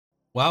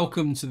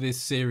Welcome to this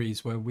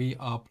series where we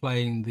are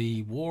playing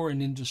the War and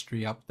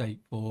Industry update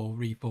for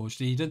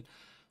Reforged Eden.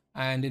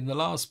 And in the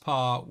last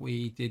part,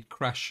 we did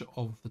Crash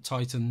of the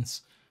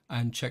Titans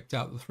and checked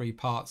out the three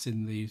parts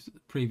in the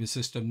previous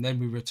system. Then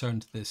we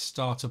returned to this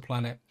starter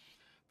planet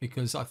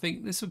because I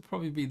think this would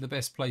probably be the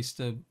best place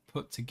to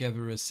put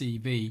together a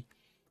CV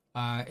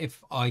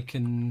if I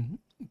can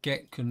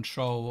get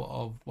control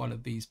of one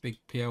of these big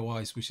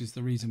POIs, which is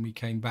the reason we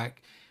came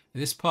back. In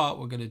this part,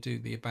 we're going to do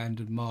the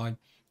abandoned mine,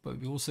 but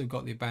we've also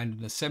got the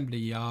abandoned assembly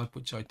yard,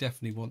 which I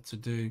definitely want to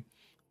do.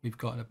 We've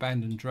got an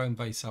abandoned drone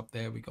base up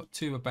there. We've got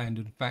two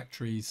abandoned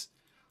factories,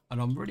 and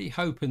I'm really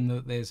hoping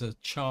that there's a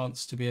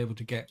chance to be able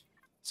to get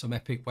some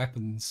epic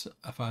weapons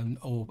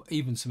or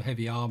even some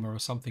heavy armor or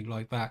something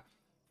like that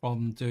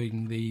from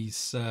doing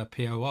these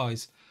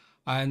POIs.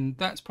 And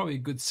that's probably a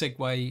good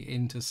segue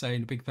into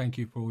saying a big thank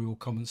you for all your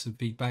comments and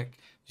feedback.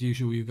 As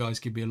usual, you guys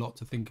give me a lot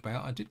to think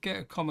about. I did get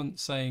a comment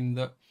saying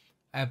that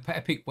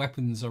epic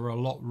weapons are a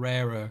lot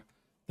rarer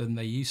than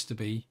they used to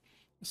be.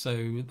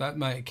 So that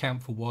might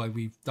account for why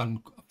we've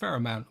done a fair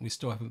amount and we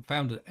still haven't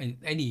found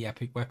any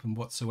epic weapon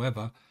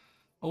whatsoever.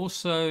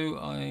 Also,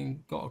 I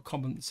got a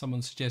comment,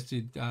 someone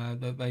suggested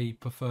that they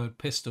preferred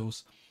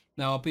pistols.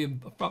 Now, I'll be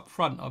up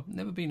front, I've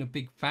never been a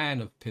big fan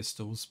of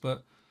pistols,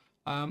 but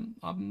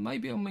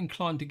maybe I'm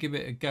inclined to give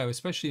it a go,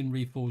 especially in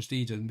Reforged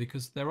Eden,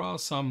 because there are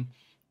some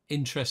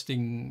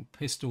interesting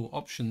pistol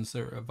options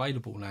that are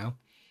available now.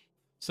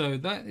 So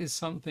that is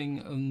something.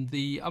 And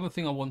the other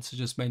thing I want to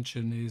just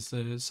mention is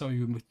some of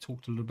you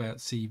talked a little about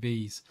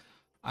CVs,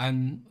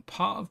 and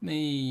part of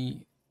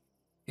me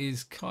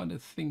is kind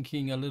of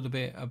thinking a little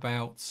bit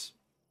about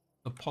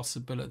the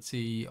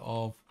possibility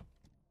of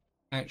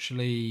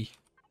actually,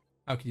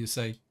 how can you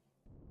say,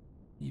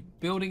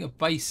 building a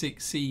basic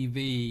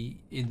CV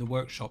in the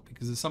workshop,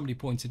 because as somebody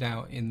pointed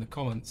out in the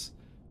comments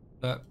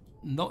that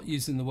not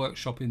using the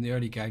workshop in the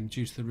early game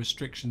due to the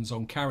restrictions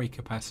on carry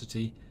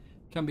capacity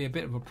can be a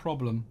bit of a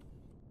problem.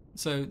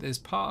 So there's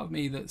part of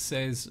me that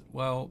says,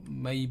 well,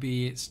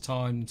 maybe it's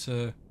time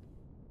to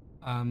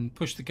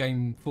push the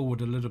game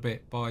forward a little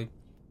bit by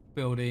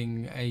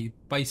building a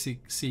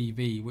basic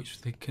CV which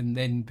can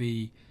then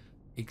be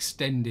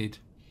extended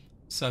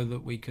so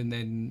that we can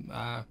then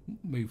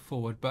move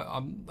forward. But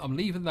I'm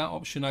leaving that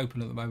option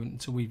open at the moment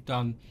until we've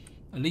done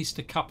at least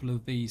a couple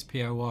of these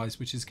POIs,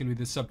 which is going to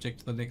be the subject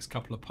of the next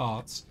couple of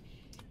parts.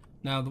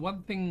 Now, the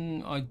one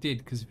thing I did,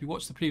 because if you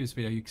watch the previous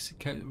video, you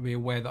can be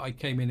aware that I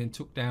came in and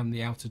took down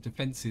the outer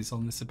defences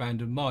on this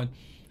abandoned mine.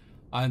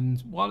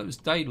 And while it was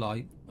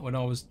daylight, when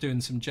I was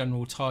doing some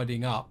general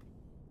tidying up,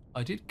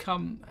 I did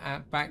come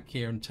back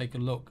here and take a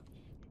look.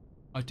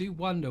 I do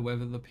wonder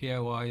whether the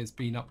POI has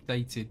been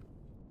updated.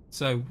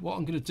 So what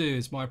I'm going to do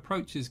is my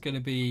approach is going to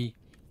be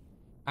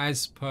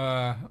as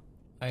per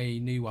a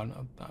new one.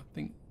 I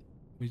think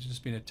we've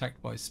just been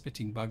attacked by a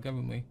spitting bug,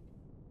 haven't we?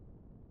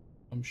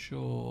 I'm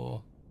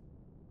sure.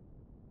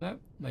 No,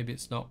 maybe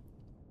it's not.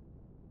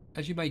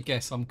 As you may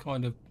guess, I'm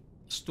kind of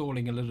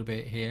stalling a little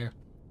bit here.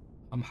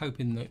 I'm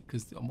hoping that,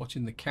 because I'm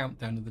watching the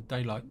countdown of the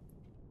daylight.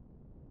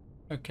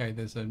 Okay,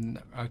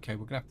 okay,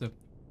 we're gonna have to,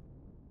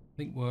 I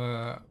think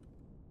we're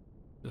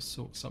just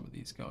sort some of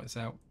these guys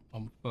out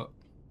on foot.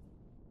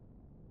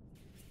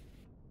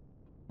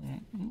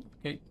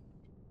 Okay.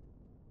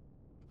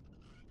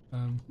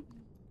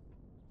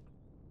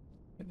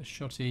 Get the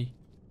shotty.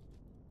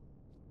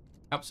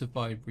 Helps if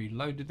I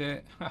reloaded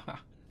it.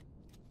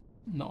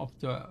 Not off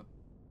to a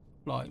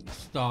flying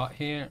start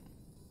here.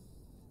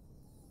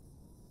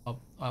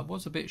 I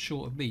was a bit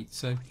short of meat,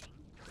 so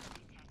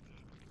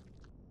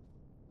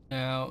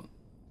now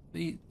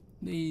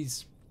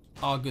these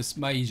Argus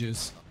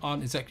Majors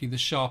aren't exactly the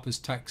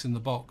sharpest tacks in the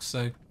box,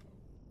 so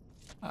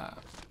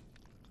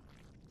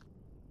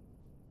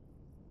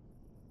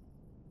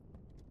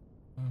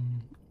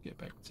get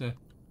back to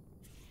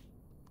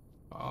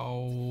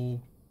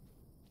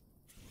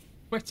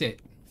quit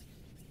it.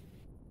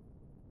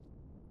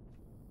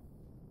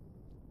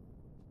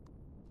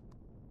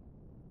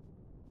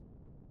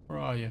 Where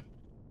are you?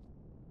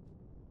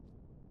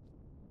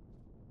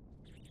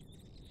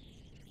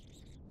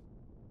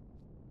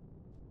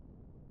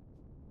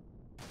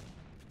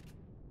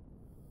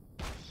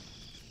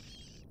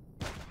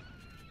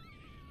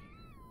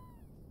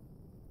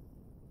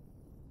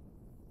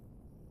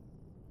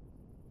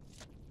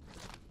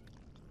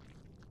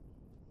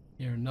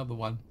 Here, another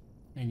one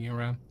hanging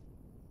around.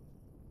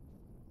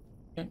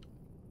 Okay.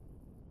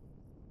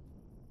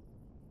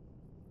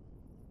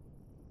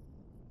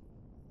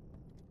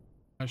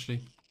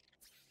 Actually,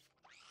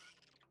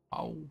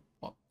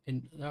 what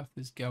in earth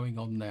is going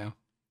on now?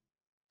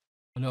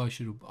 I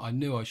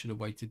knew I should have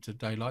waited till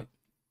daylight.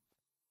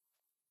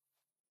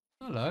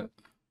 Hello.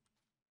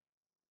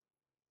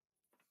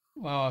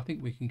 Well, I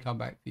think we can come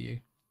back for you.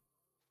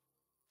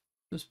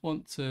 Just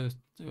want to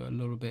do a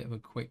little bit of a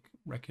quick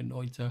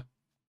reconnoiter.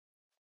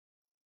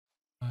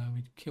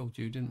 We killed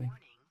you, didn't we?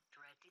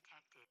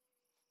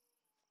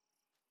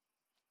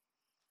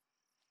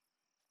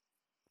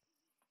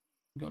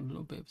 We've got a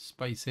little bit of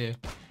space here.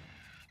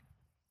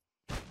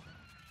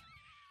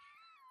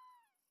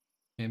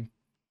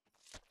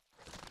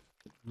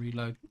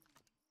 Reload.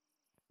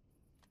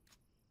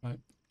 Right.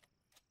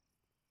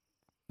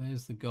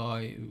 There's the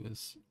guy who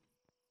was...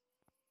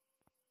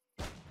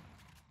 I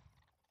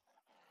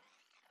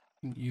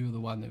think you were the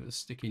one that was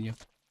sticking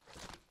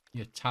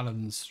your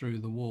talons through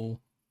the wall.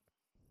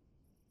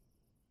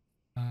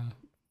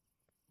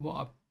 What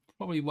I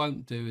probably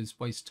won't do is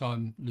waste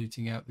time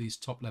looting out these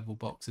top level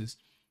boxes.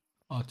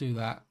 I'll do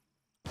that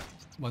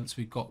once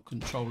we've got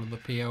control of the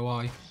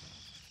POI.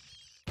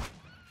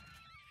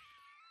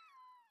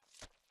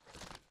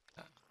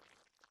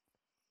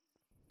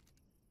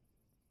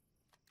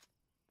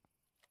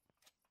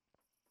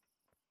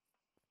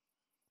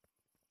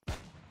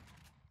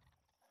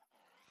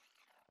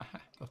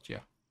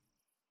 Gotcha.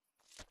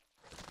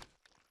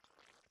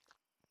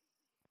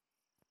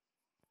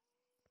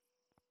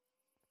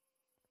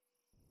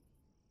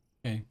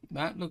 Okay,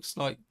 that looks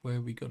like where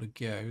we got to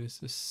go. Let's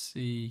just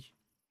see.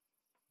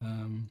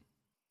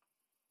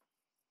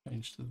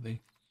 Change to the...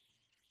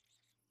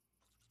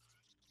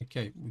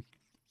 Okay,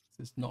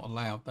 it's not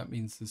allowed. That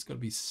means there's got to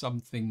be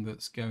something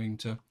that's going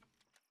to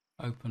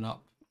open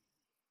up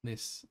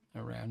this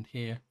around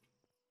here.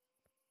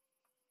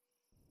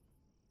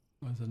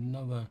 There's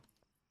another...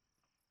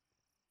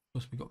 Of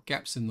course, we've got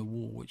gaps in the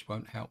wall, which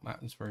won't help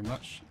matters very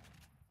much.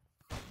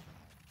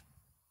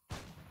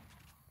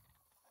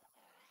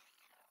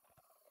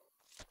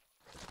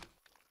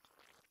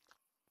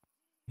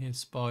 Here's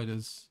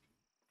spiders.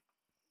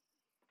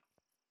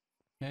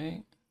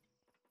 Okay.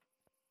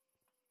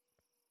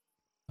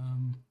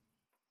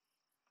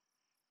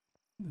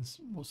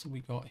 What's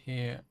we got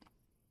here?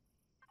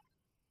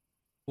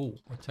 Oh,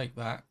 I'll take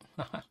that.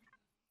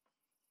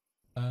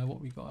 What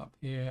we got up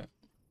here?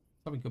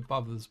 Something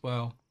above as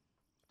well.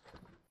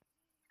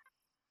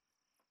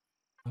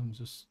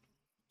 Just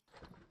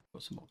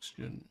got some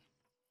oxygen.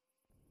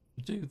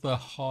 Do the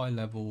high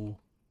level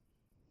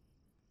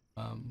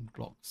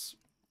blocks.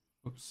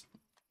 Oops.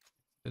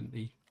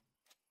 Accidentally.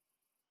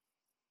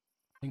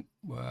 I think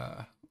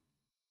we're...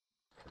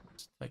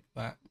 Let's take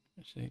that.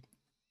 Actually.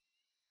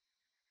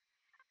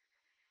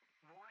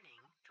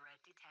 Warning, dread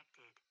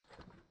detected.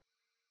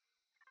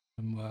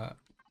 And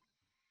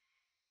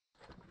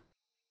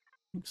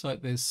looks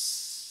like there's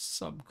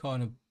some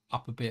kind of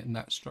upper bit in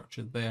that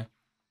structure there.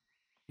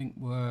 I think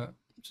we're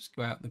just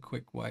go out the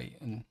quick way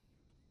and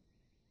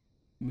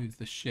move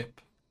the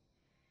ship.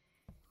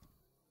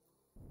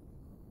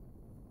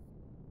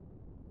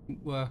 I think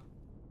we're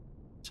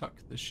tuck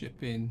the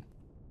ship in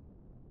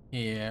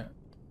here.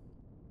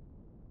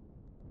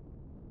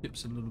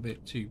 Ship's a little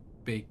bit too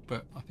big,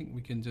 but I think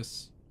we can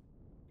just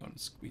kind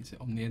of squeeze it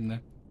on the end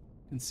there.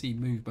 You can see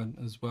movement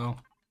as well.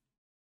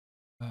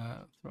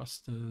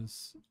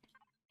 Thrusters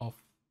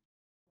off.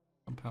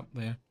 Jump up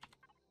there.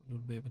 A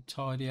little bit of a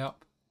tidy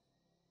up.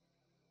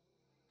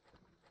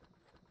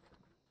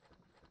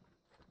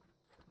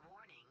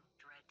 Warning,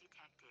 dread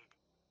detected.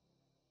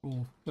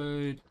 Raw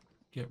food.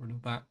 Get rid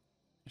of that.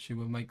 Actually,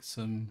 we'll make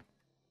some.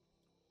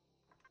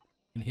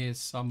 And here's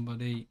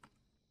somebody.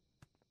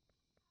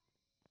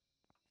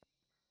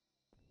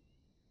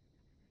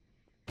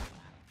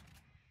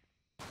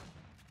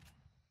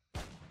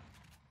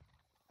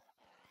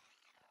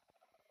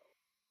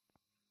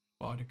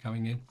 Spider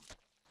coming in.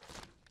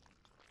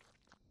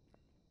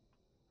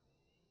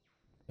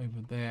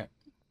 Over there.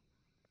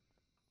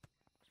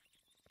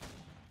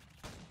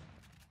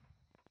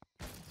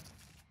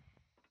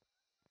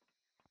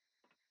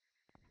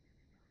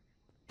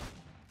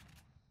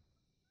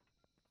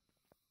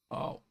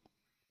 Oh.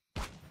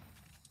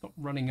 Stop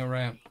running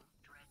around.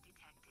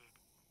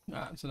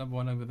 Ah, there's another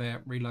one over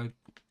there. Reload.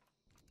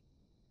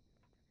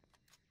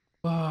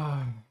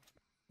 Ah.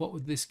 What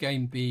would this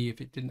game be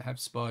if it didn't have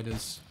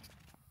spiders?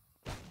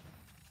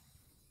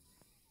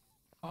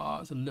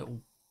 Ah, it's a little...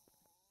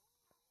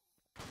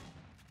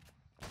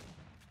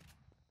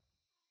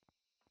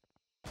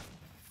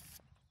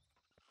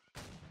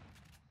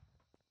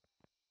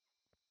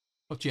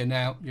 Gotcha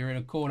now. You're in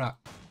a corner.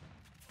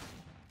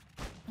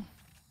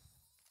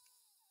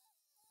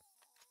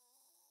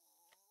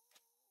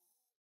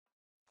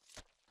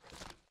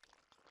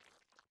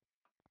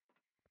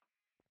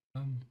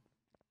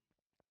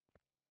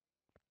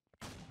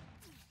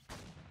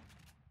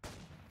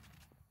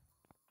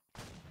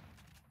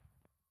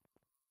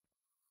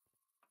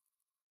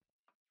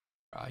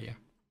 Ah, yeah.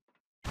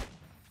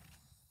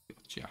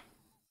 Gotcha.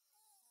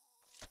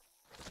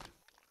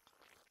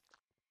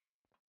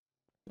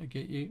 I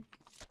get you.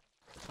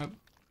 Nope.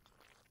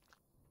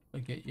 I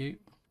get you.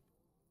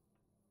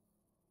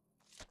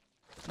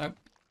 Nope.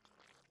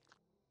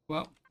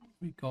 Well,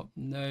 we've got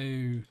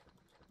no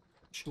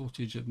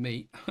shortage of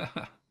meat.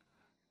 Got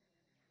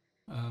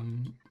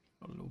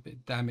a little bit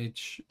of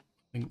damage. I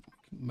think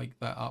we can make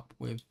that up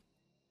with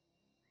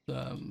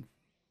a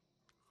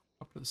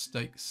couple of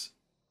steaks.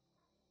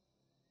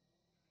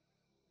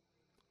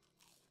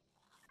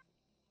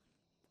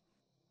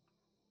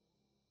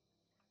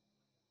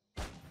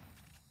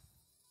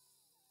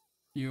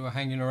 You were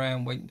hanging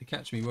around waiting to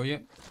catch me, were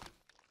you?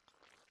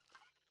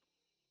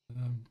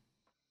 And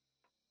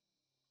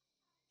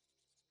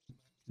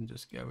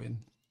just go in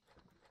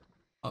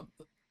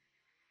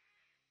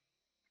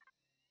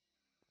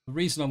The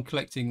reason I'm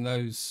collecting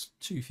those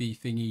toothy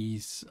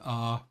thingies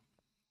are,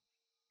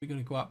 we're going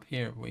to go up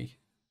here,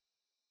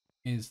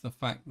 is the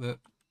fact that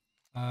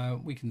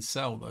we can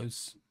sell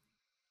those.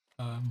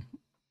 I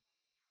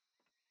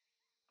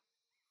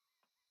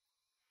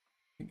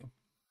think I've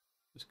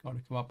just got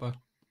to come up a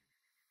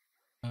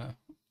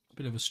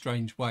bit of a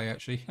strange way,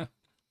 actually.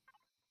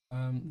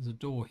 There's a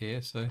door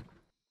here, so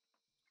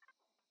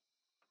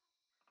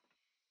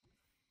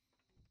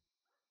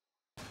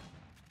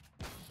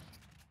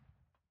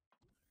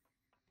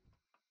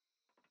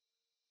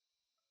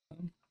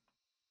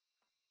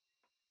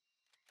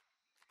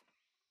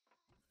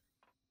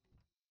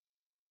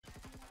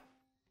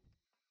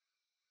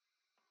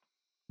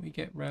we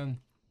get round.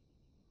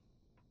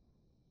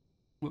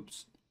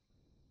 Whoops.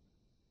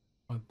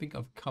 I think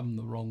I've come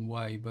the wrong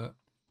way, but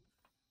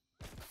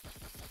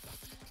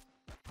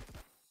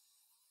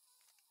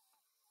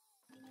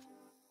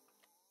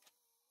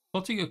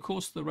plotting a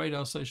course to the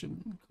radar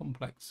station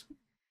complex.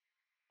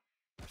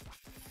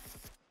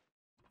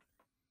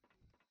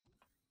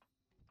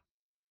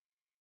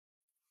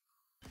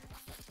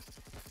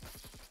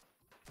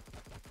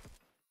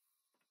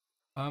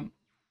 I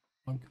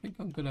think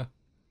I'm gonna.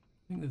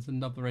 I think there's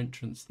another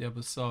entrance the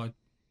other side.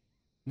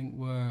 I think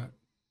we're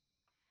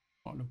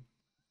kind of.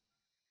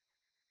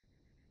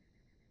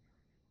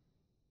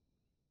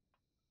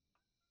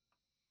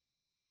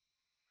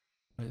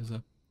 There's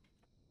a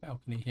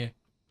balcony here.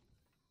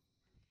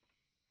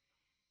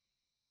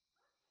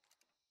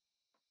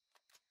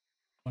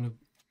 Kind of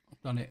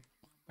done it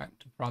back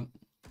to front.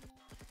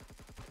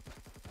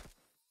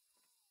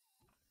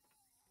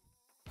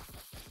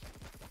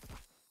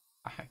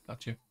 Ah,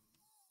 got you.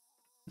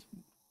 That's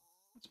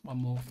one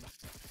more.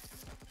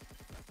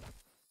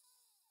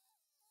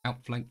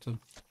 Outflanked them.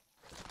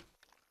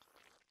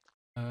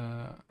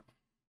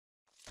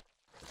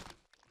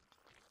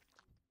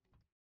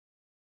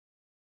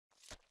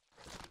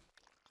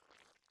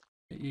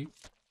 Get you.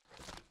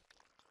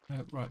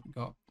 Right, we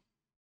got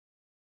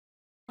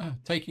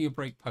taking a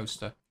break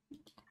poster.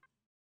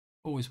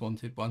 Always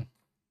wanted one.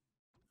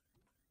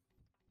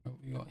 What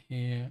we got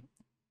here?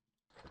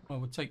 Well,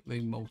 we'll take the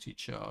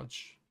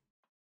multi-charge.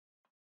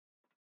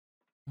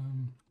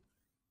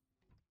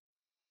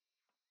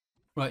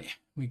 Right,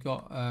 we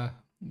got a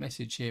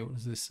message here. What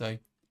does this say?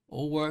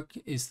 All work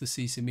is to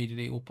cease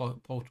immediately. All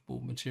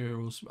portable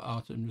materials,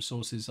 art and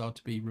resources are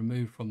to be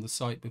removed from the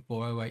site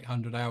before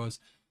 0800 hours.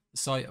 The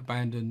site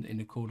abandoned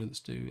in accordance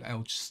to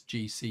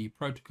LGC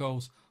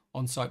protocols.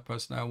 On-site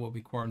personnel will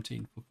be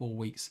quarantined for 4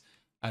 weeks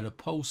at a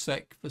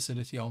PolSec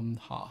facility on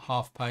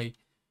half pay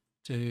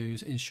to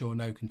ensure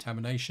no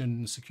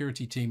contamination. The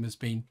security team has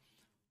been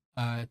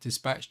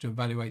dispatched to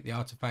evaluate the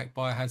artifact.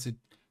 Biohazard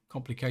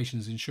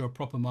complications, ensure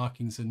proper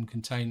markings and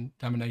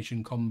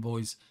contamination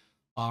convoys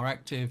are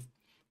active.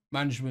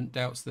 Management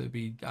doubts that it will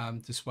be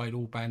dissuade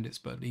all bandits,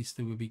 but at least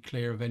they will be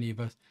clear of any of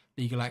a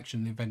legal action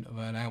in the event of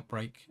an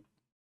outbreak.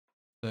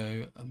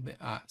 So it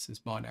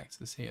says mine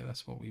access here.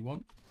 That's what we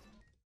want.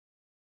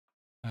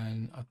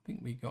 And I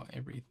think we got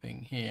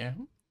everything here.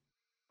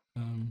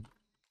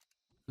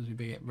 As we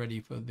get ready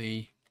for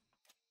the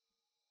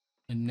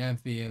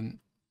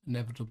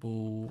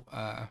inevitable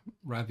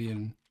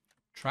Ravian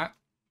trap.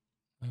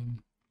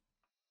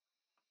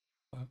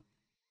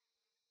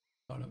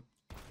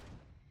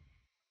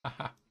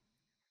 Haha.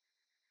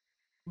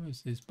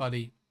 Where's his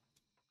buddy?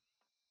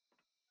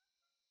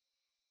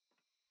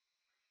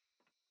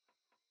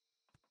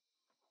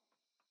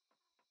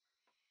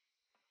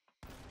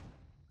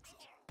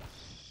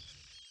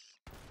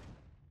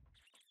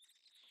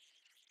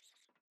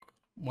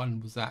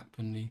 One was that,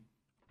 and he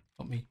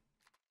got me.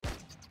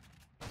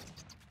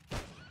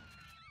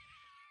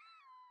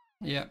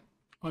 Yeah,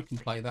 I can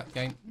play that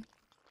game.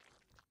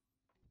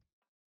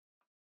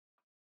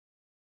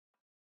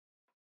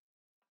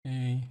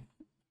 Okay.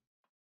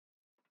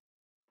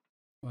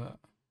 But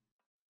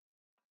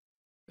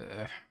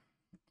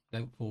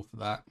don't fall for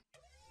that.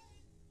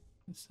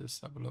 Let's just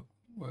have a look.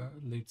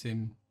 Loot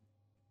him.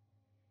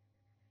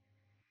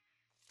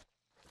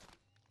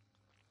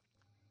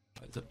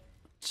 There's a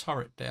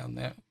turret down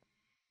there.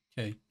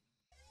 Okay.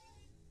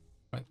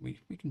 Right, we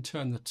can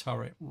turn the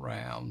turret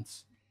round.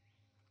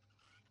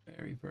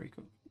 Very, very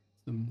good.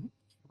 Some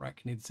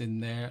arachnids in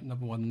there.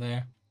 Another one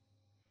there.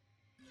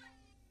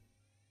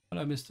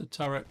 Hello, Mr.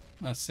 Turret.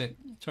 That's it.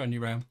 Turn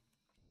you around.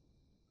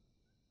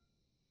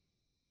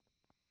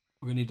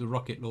 We're going to need a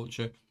rocket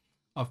launcher.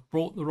 I've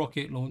brought the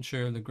rocket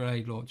launcher and the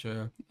grenade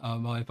launcher.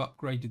 I've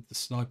upgraded the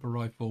sniper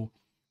rifle,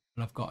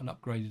 and I've got an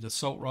upgraded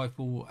assault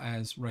rifle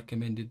as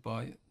recommended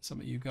by some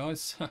of you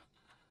guys.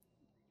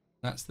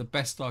 That's the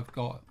best I've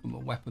got from a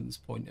weapons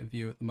point of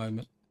view at the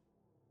moment.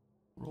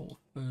 Raw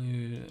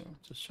food. I'll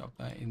just shove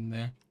that in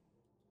there,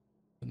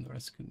 and the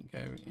rest can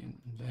go in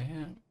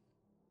there.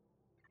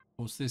 Of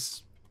course,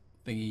 this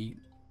thingy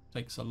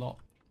takes a lot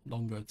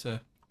longer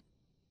to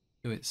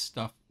do its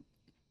stuff.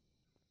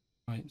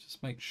 Right,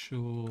 just make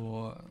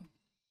sure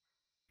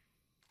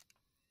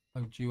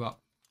load you up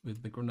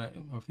with the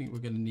grenade. I think we're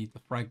going to need the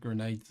frag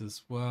grenades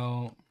as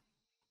well.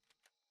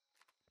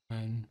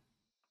 And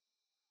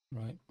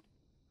Right. I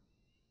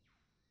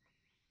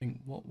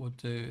think what we'll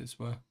do is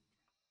we'll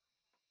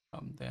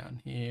come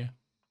down here.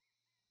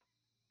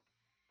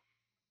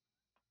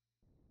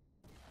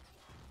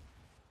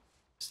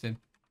 Him.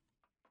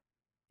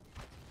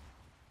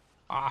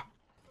 Ah.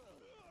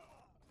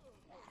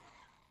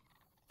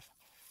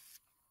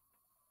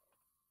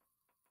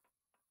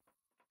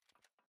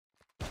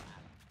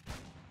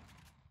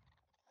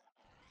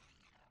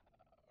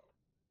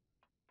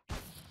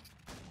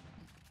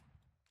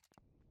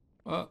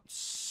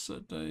 Oops, a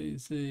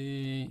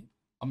daisy.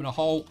 I'm in a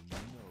hole.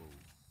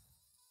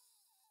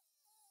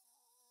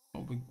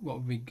 What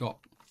have we got?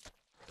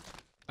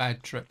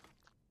 Bad trip.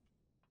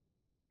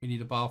 We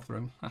need a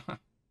bathroom.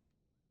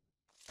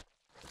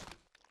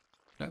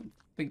 Don't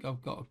think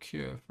I've got a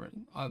cure for it.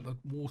 The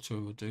water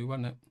will do,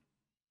 won't it?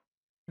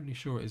 Pretty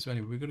sure it is.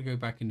 Anyway, we've got to go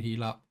back and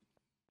heal up.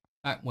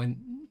 That went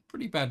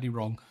pretty badly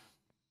wrong.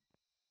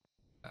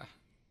 I'm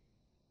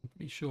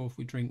pretty sure if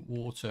we drink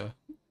water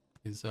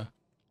is a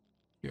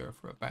cure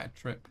for a bad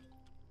trip.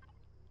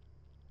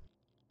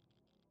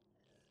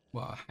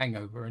 Well, a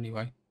hangover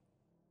anyway.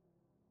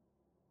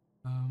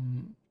 I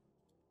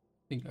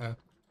think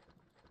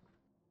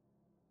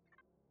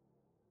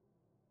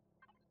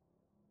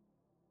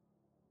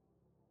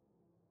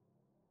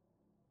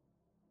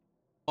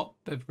hot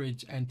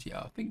beverage I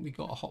think we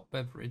got a hot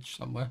beverage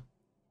somewhere.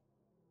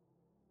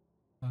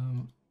 I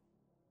don't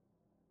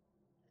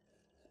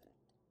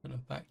know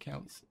if that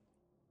counts.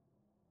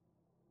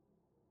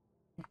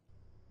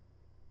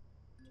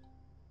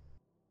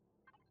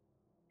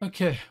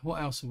 Okay,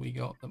 what else have we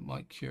got that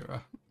might cure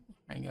a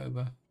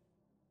hangover?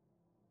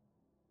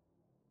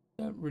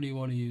 Don't really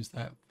want to use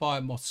that.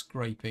 Fire moss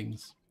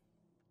scrapings.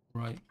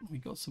 Right, we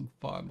got some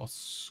fire moss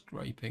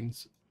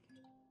scrapings.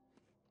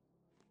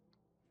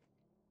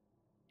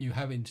 You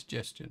have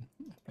indigestion.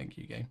 Thank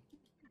you, game.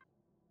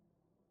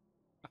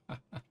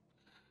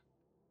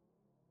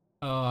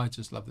 Oh, I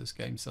just love this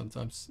game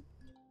sometimes.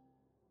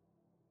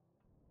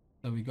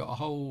 So we got a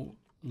whole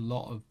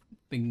lot of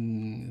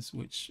things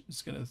which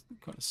is going to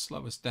kind of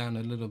slow us down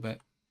a little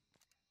bit.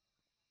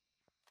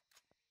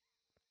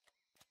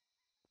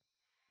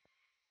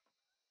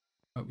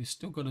 But we've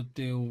still got to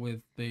deal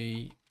with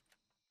the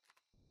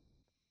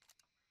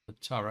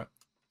turret,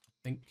 I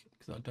think,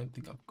 because I don't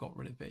think I've got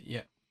rid of it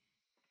yet.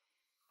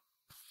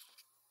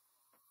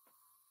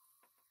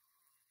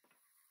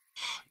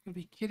 You're going to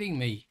be kidding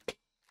me.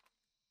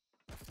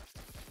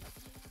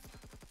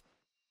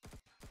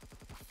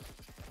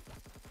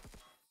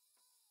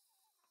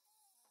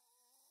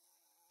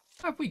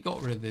 Have we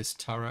got rid of this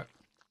turret?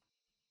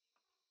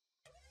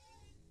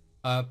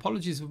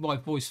 Apologies if my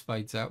voice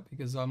fades out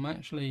because I'm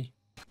actually...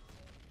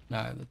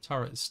 No, the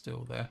turret is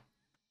still there.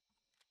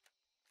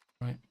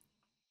 Right.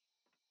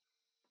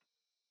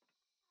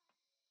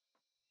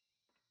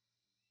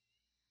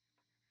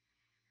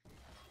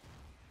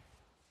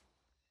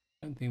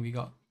 I don't think we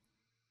got...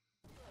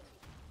 I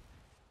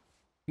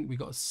think we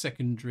got a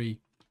secondary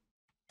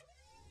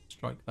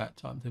strike that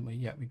time, didn't we?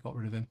 Yeah, we got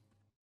rid of him.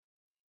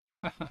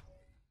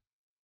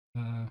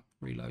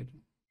 Reload.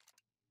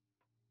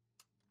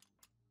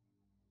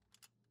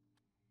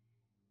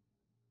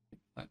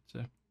 That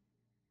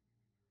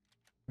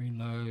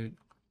reload.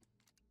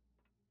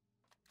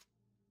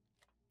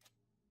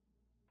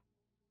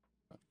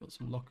 I've got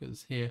some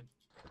lockers here.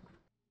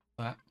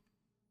 That.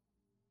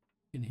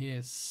 I can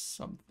hear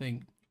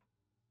something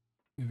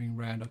moving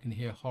around. I can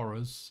hear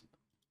horrors.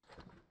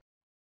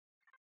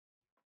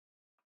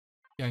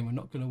 Again, we're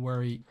not going to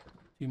worry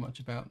too much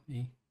about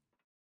the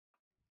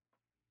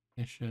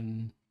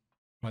mission.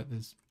 Right,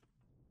 there's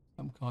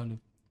some kind of...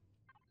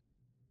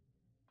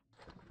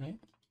 Okay.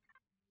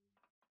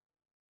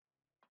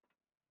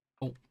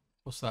 Oh,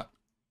 what's that?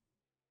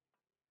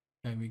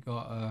 Okay, we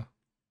got a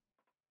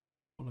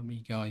follow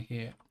me guy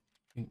here.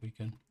 I think we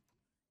can...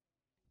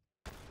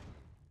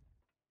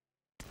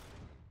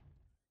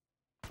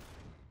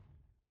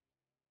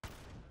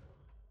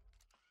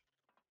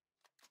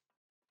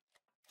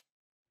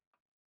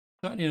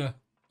 Certainly an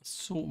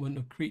assortment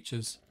of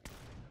creatures.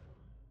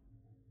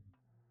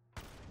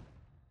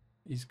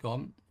 He's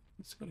gone.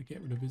 He's got to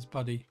get rid of his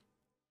buddy.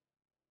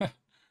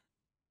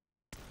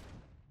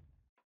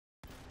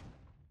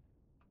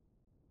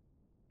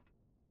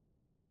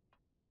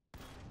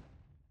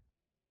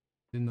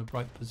 In the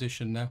right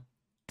position now.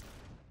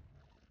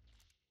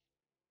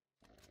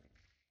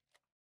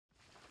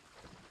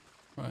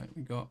 Right,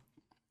 we got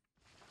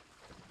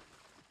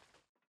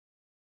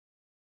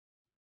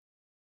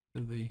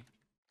the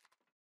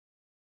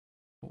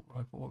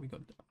rifle. What we got?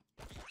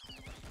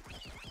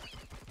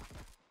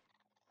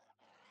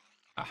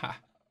 Aha!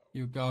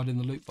 You were guarding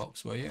the loot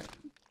box, were you?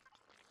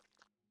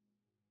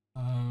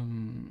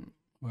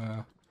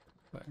 Well,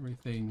 put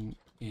everything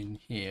in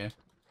here,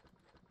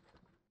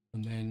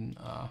 and then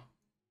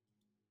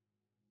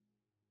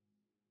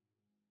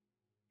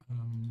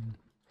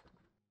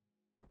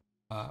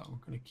we're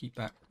going to keep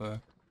that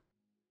for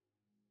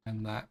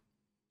and that.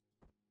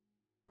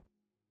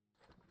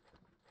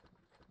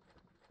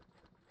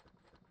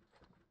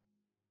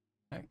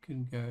 That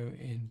can go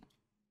in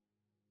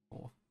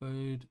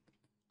food.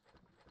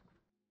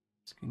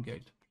 This can go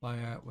to play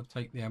out. We'll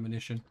take the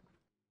ammunition.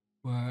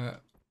 We'll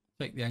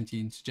take the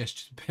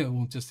anti-indigestion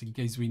pill just in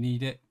case we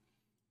need it.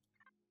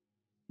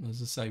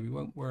 As I say, we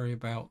won't worry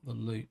about the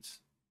loot.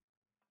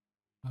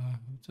 We'll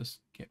just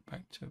get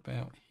back to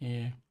about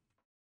here.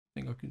 I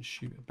think I can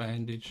shoot a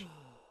bandage.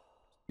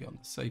 Be on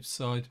the safe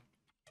side.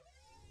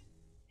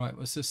 Right,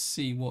 let's just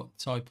see what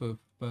type of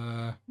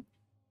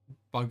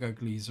bug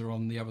uglies are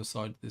on the other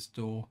side of this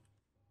door.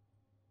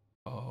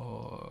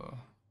 Oh,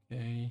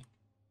 okay.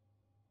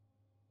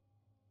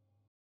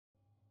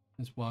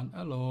 There's one.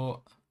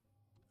 Hello.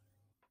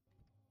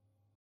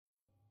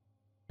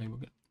 Okay, we're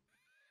gonna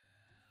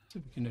see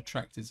if we can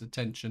attract his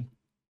attention.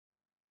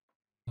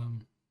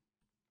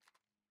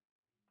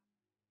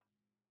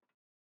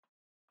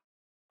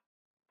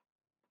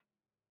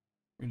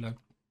 Reload.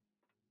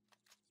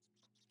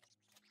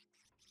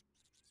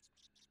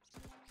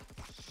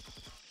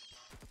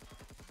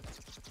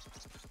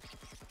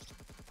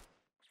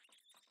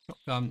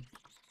 Shotgun.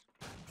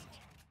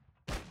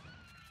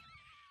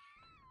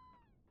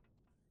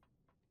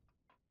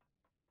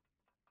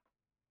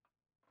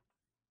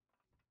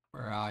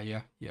 Where are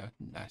you? You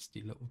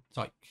nasty little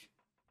tyke.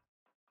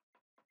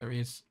 There he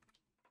is.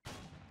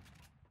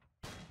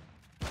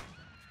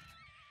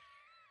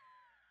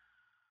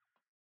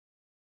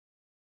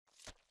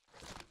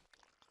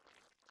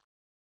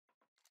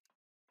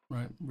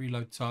 Right,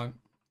 reload time.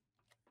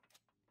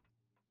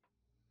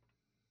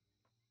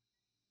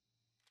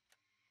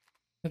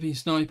 Heavy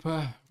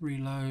sniper,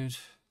 reload.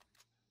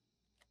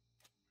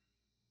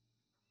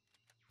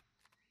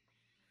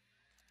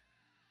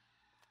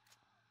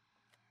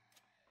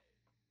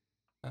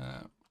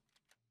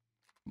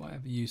 Might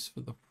have a use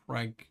for the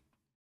frag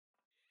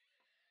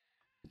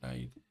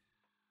grenade.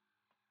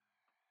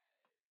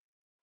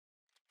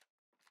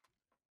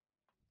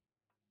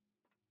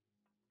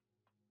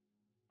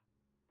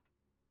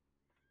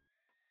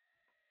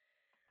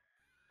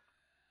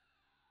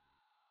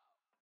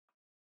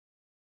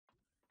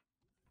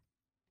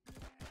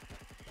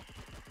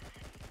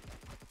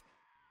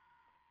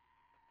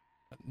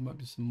 There might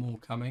be some more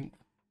coming.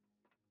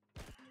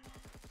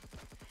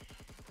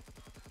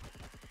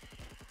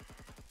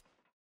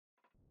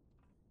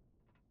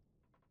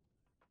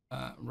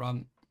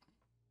 Run.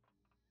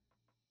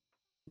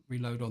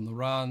 Reload on the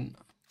run.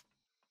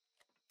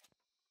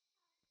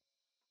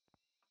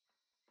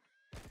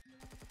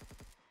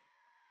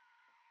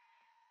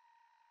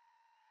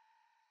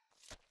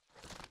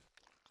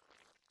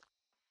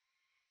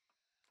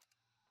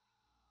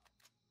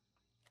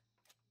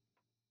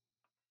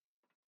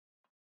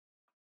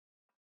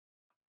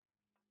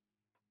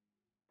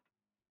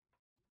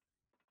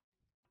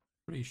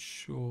 Pretty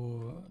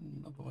sure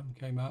another one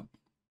came up.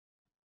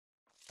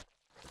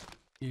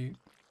 You.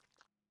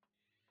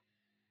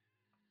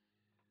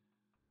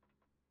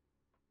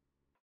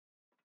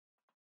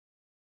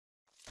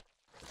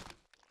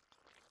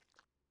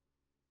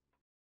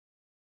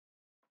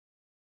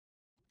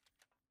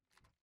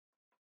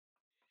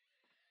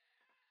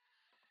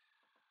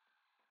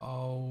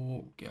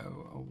 Oh,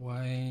 go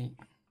away.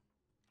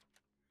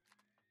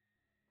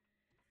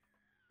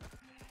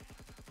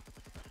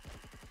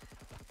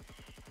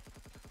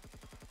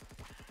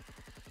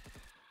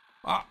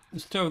 Ah,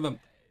 there's two of them.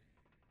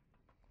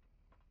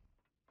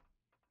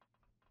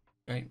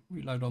 Okay,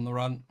 reload on the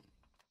run.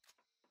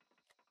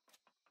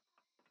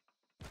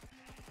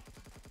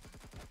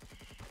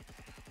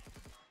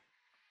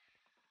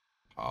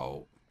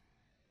 Oh.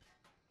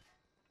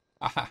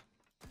 Aha.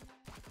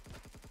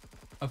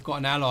 I've got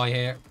an ally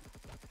here.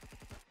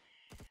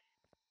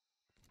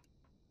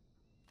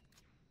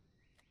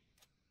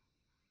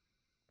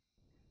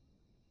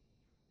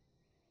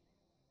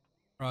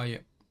 Where are you?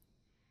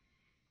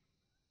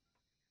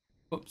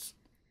 Oops.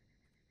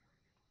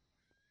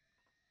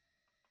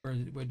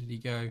 Where did he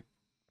go? I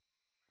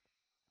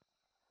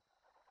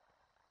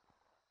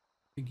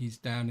think he's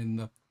down in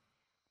the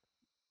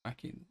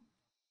back in.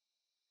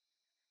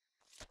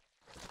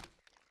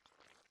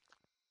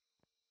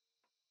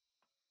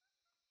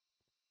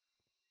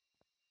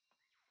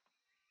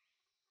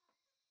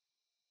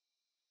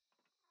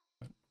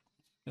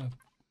 Yeah.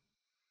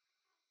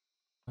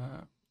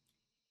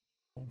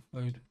 All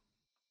food.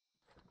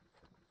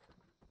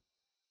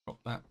 Drop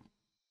that.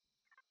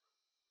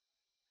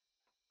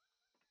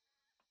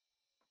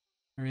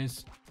 There he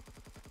is.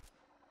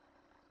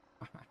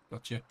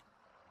 Gotcha.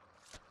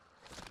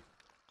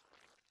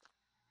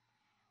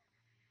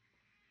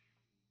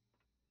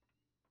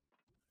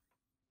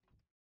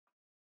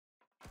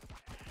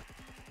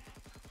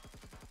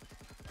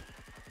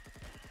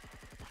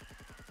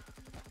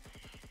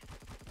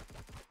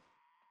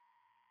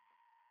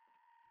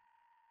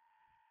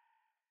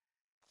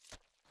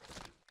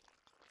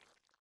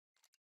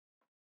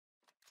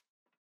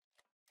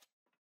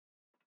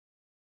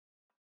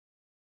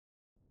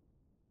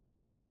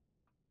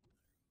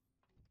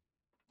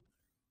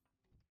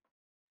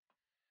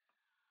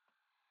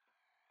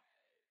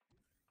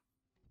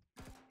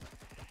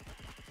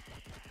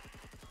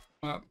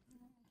 Well,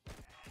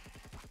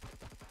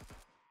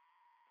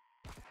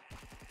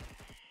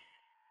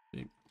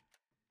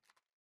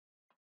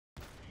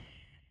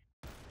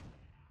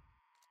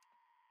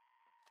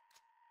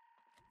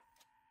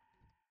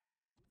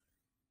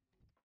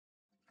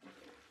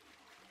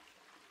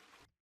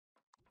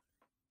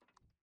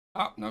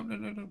 Oh, no, no,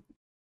 no, no.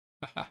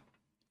 Haha.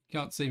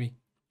 Can't see me.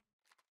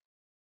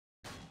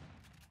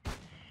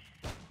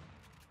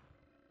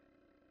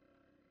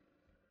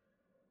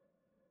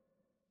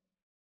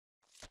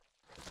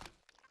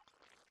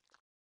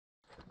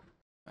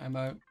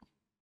 Ammo.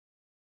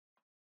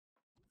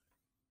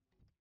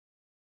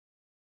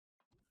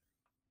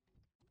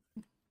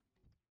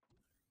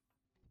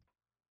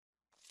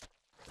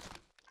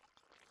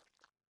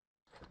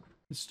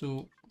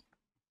 Pistol.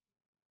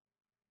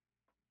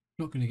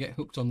 Not going to get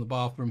hooked on the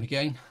bathroom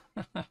again.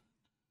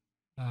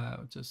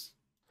 Just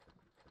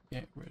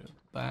get rid of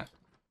that.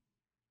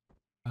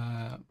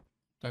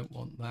 Don't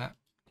want that.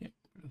 Get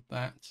rid of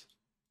that.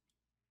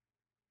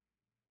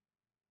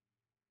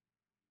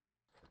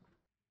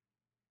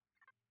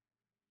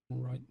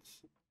 Right.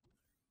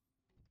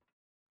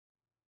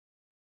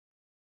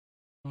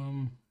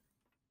 Some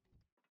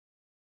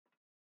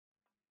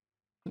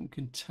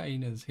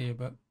containers here,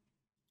 but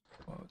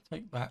I'll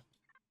take that.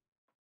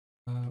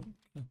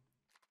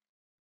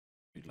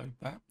 Reload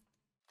that.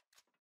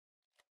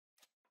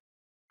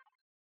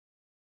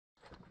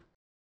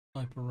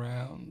 Sniper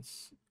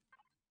rounds.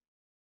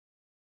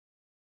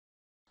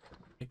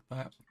 Take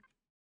that.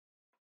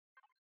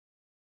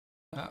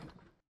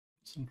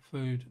 Some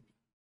food.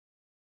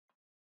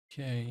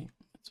 Okay,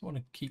 just want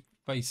to keep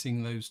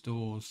facing those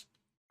doors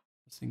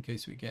just in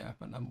case we get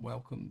an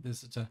unwelcome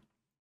visitor.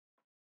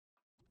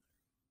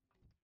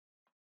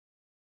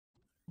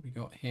 We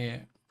got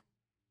here.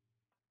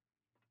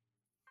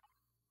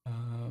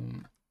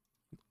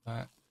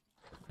 That.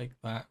 Take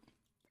that.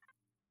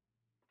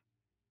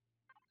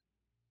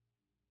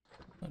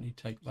 Only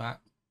take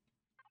that.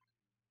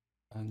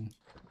 And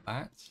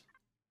that.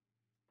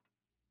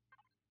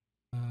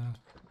 The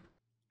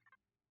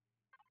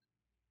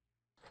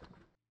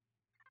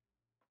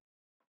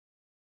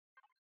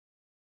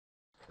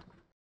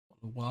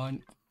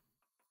wine.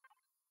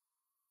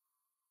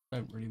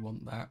 Don't really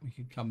want that. We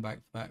could come back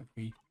to that if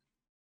we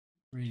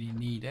really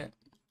need it.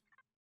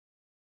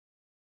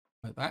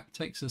 But that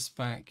takes us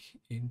back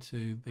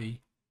into the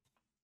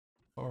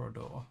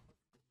corridor. What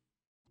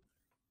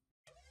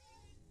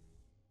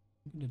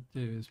I'm going to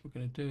do is we're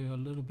going to do a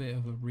little bit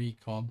of a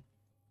recon.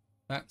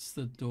 That's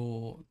the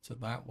door to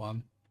that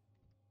one.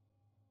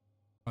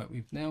 Right,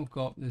 we've now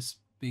got this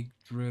big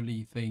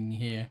drilly thing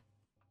here.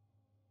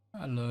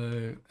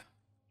 Hello,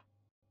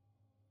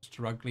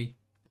 Mr. Ugly.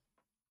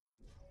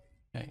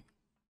 Okay.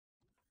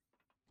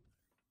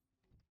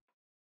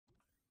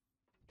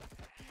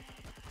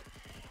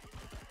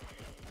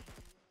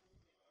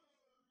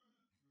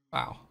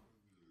 Wow.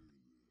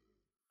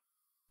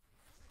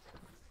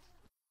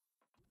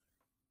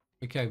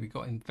 Okay, we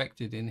got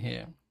infected in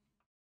here.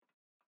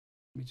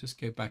 Let me just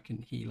go back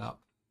and heal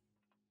up.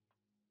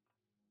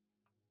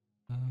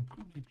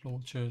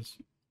 Launchers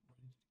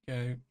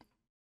ready to go.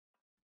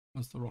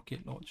 Where's the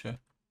rocket launcher?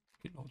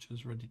 Rocket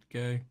launcher's ready to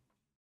go.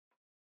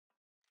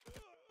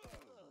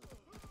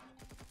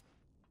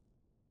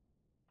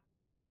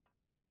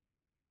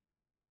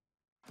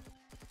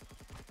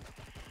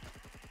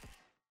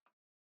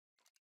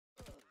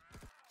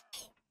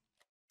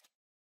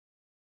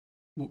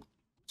 Walked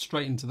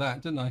straight into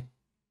that, didn't I?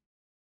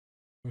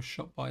 I was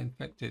shot by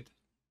infected.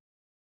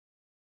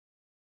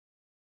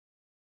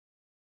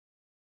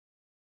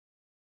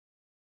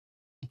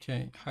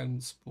 Okay,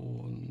 home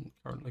spawn,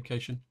 current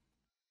location.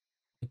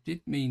 I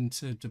did mean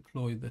to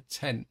deploy the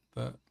tent,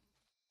 but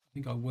I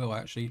think I will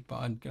actually, but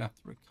I'm gonna have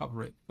to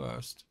recover it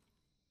first.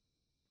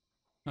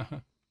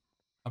 I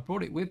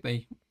brought it with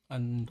me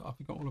and I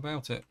forgot all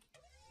about it.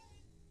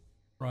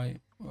 Right,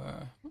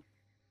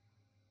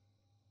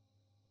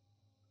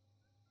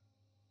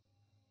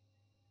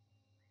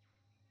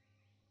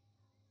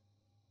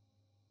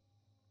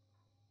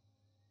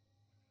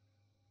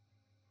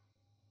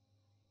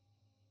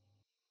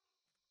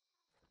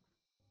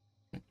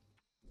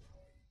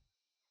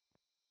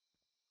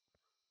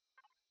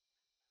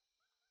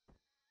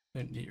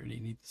 don't really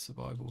need the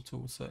survival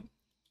tool set.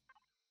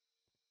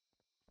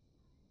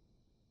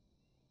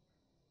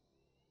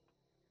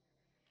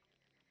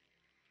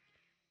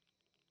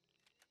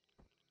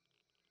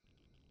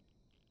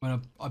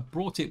 When I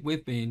brought it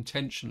with me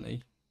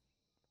intentionally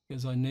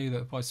because I knew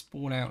that if I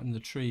spawn out in the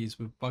trees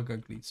with bug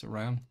uglies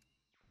around,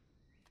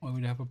 I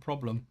would have a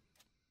problem.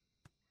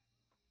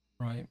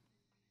 Right,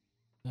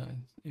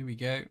 here we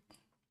go.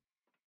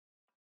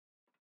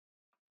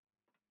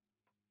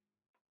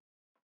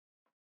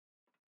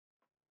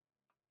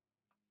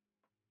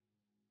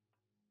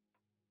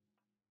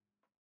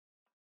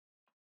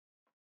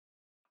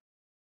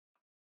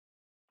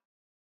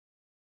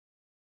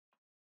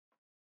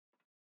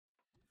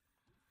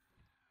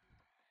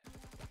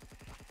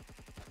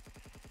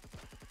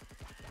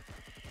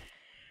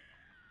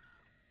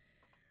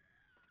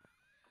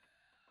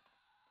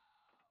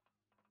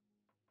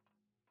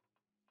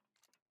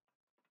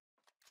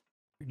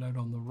 Reload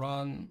on the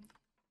run.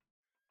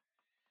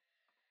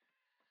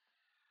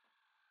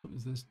 What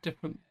is this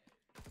different?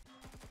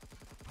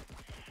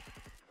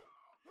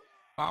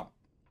 Wow.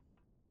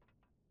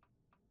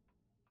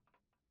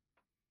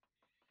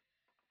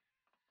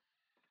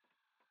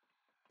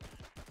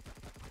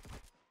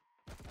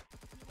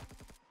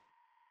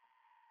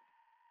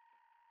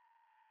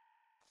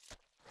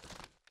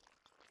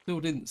 Still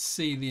didn't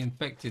see the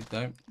infected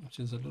though, which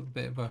is a little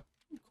bit of a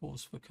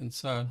cause for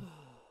concern.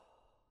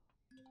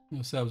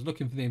 So I was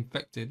looking for the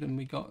infected and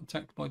we got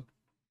attacked by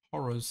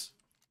horrors.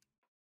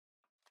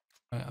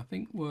 Right, I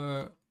think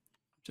we're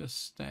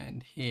just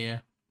stand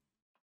here.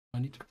 I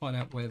need to find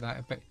out where that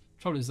effect.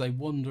 Trouble is they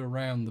wander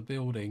around the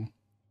building.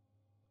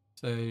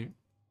 So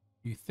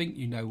you think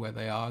you know where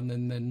they are and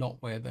then they're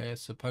not where they're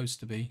supposed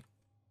to be.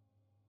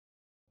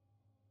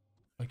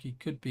 Like he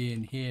could be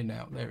in here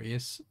now. There he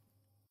is.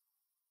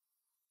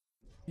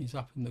 He's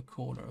up in the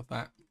corner of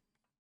that.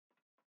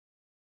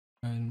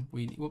 And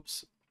we,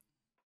 whoops.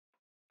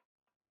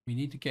 We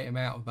need to get him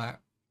out of that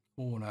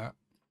corner.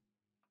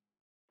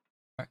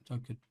 In fact, I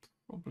could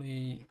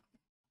probably...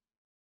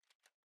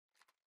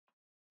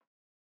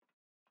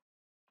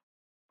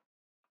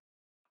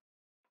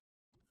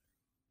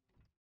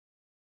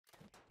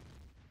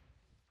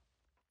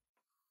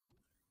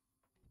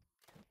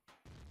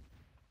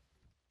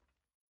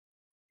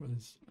 I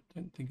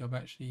don't think I've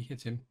actually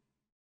hit him.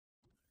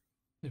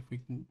 If we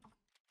can...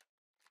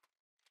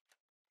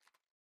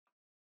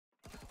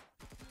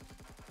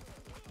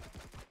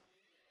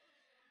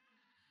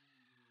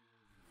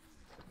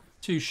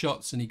 Two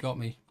shots and he got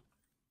me.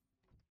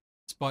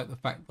 Despite the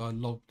fact that I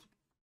logged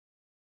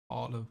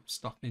part of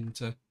stuff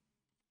into...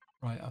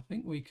 Right, I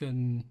think we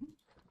can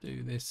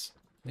do this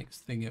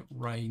next thing at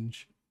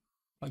range.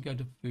 If I go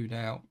to food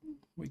out,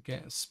 we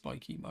get a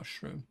spiky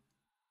mushroom.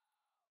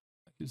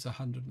 That gives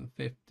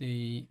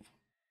 150.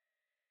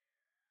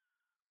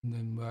 And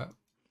then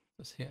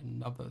let's hit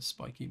another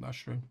spiky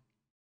mushroom.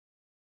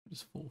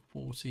 It's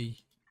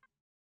 440.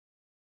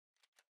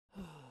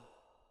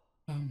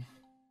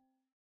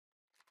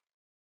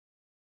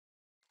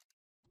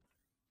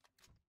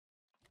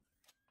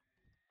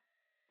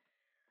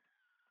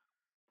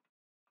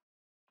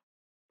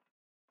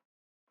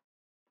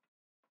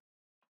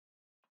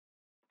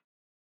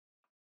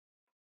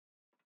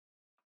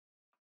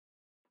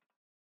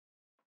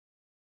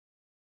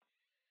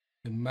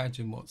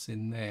 Imagine what's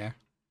in there.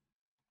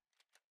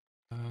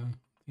 I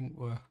think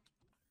we're...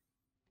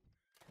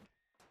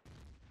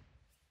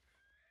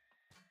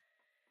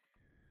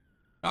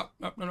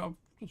 No,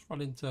 just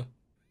run into...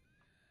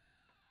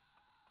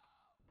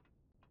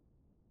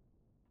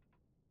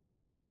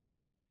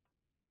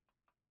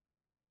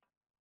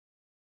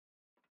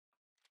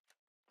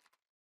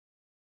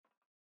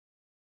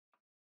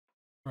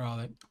 Where are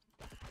they?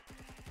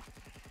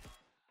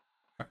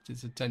 Attract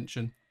his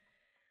attention.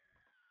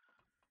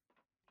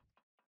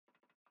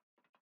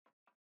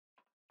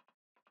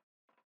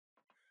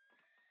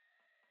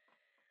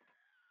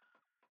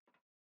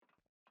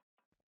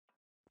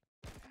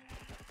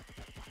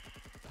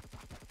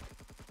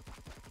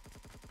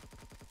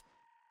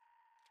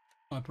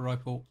 Sniper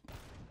rifle.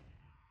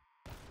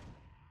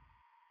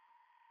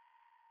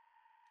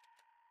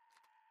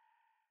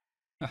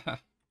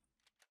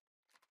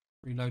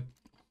 Reload.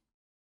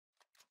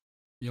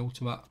 The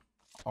ultimate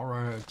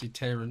horror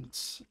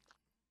deterrence.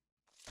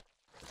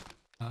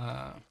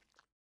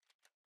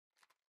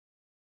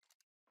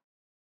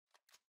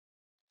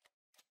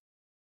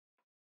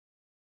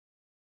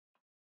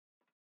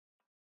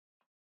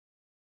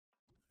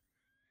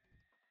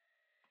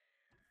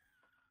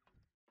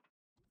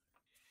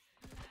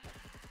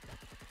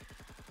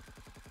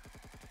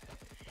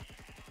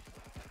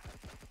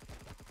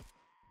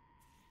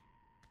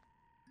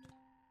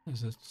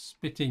 There's a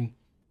spitting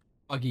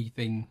buggy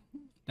thing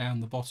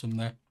down the bottom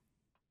there.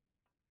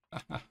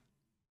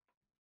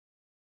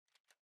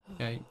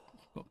 Okay,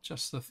 got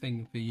just the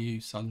thing for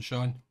you,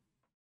 sunshine.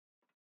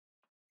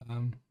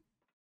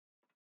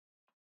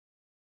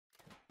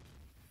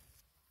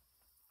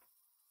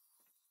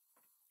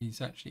 He's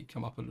actually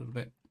come up a little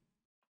bit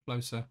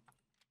closer.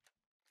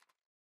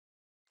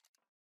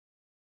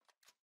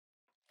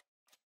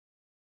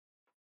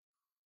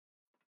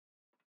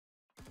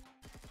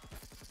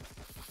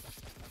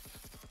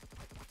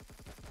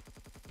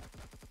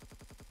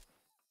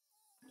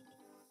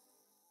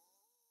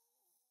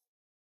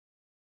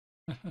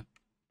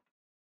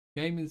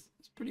 Game is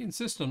pretty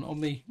insistent on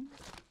me.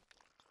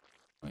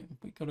 Right,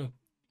 we gotta...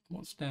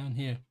 What's down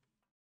here?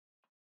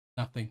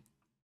 Nothing.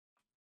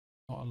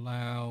 Not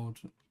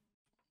allowed.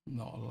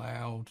 Not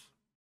allowed.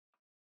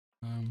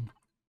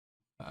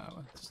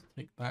 Let's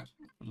take that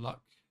for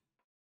luck.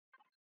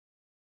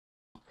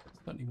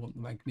 Certainly want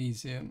the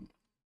magnesium.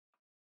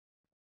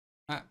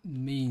 That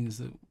means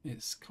that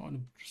it's kind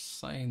of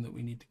saying that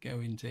we need to go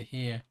into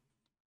here.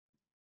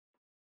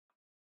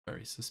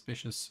 Very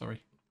suspicious,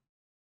 sorry.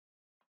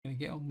 Gonna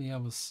get on the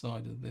other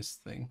side of this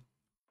thing.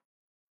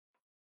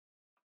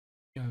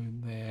 Go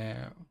in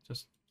there,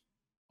 just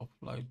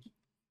offload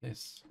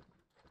this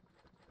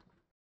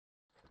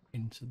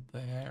into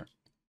there.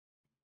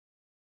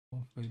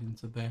 Offload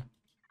into there.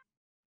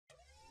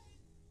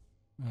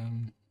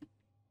 I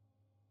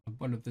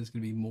wonder if there's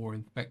going to be more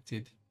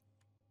infected.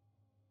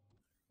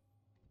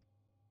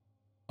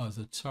 Oh, there's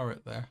a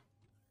turret there.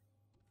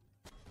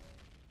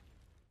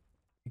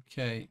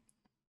 Okay.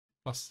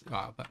 Plus,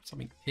 that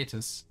something hit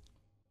us.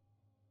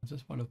 I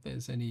just wonder if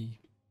there's any...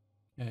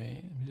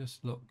 Okay, let me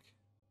just look.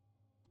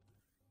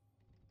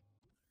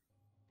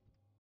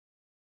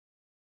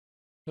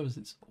 Because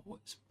it's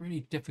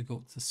really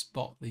difficult to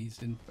spot these.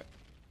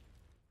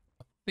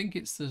 I think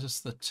it's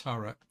just the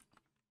turret.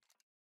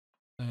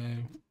 So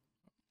I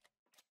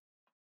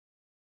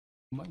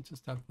might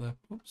just have the,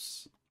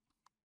 oops,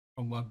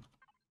 wrong one.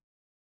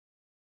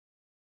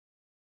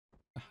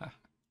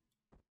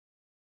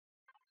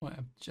 Might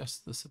have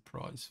just the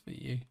surprise for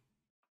you.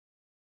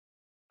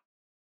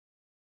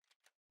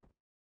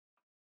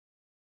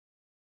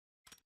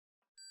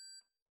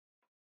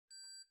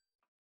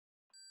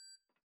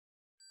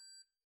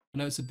 I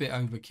know it's a bit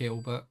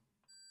overkill, but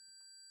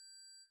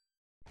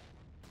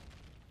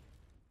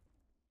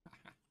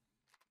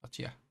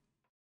yeah.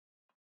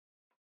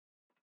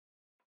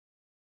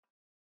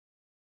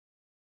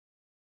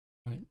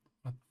 Right.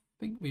 I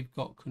think we've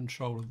got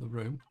control of the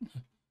room.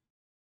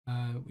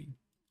 We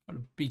kind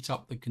of beat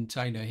up the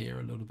container here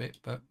a little bit,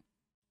 but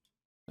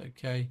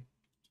okay.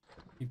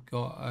 We've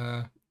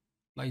got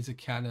laser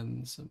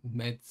cannons,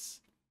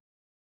 meds,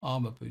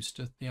 armor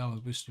booster. The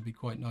armor booster would be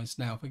quite nice.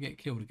 Now, if I get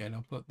killed again,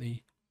 I'll put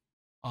the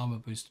armor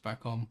booster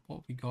back on. What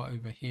have we got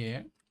over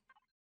here?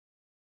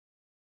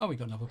 Oh, we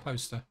got another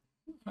poster.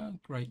 Oh,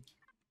 great.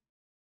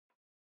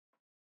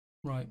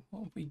 Right,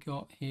 what have we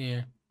got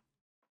here?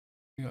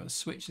 We got a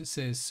switch that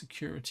says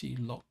security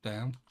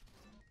lockdown.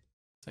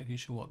 Not exactly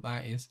sure what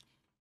that is.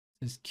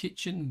 It says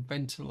kitchen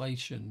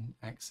ventilation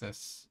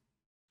access.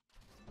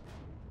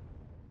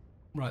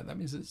 Right, that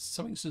means that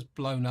something's just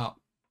blown up.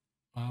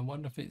 I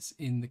wonder if it's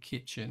in the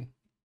kitchen.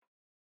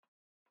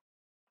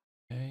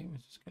 Okay, we're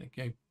just going to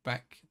go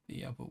back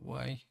the other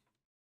way.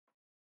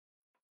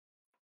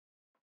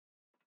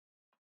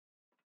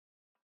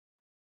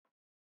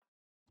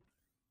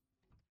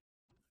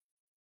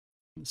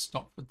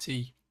 Stop for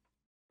tea.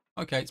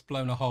 Okay, it's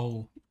blown a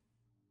hole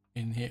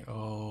in here.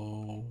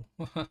 Oh.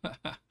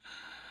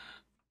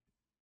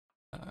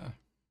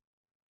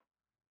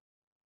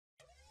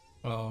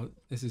 Oh,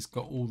 this has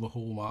got all the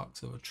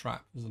hallmarks of a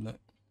trap, isn't it?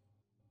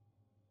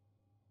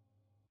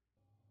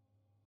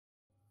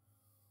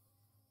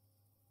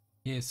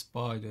 Here,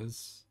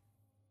 spiders.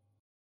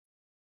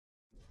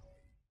 I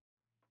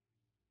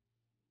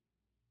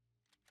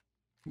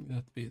think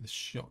that'd be the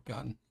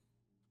shotgun.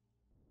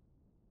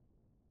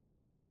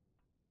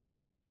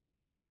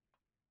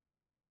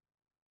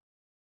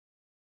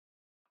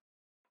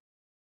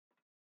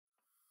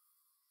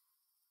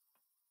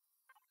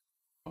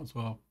 Might as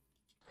well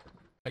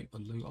take the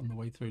loot on the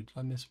way through. Did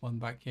I miss one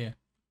back here?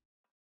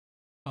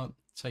 Can't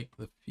take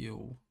the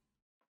fuel.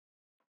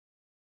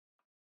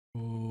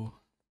 Oh.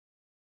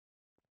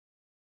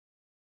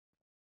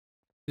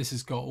 This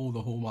has got all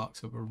the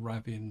hallmarks of a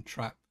Ravian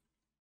trap.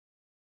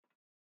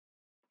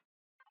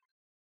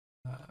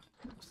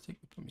 Let's take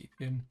the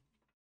Promethean.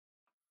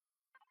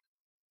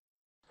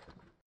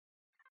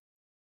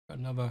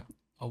 Another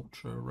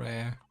ultra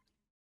rare.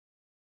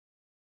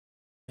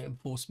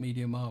 Enforced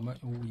medium armor.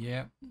 Oh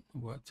yeah,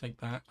 we'll take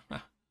that.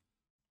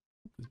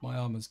 Because my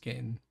armor's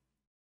getting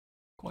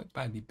quite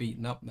badly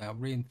beaten up now.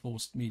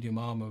 Reinforced medium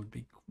armor would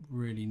be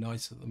really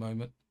nice at the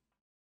moment.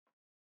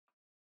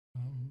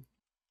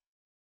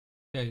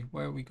 Okay,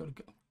 where have we got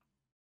to go?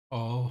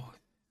 Oh,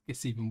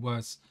 it's even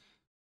worse.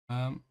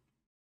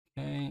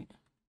 Okay.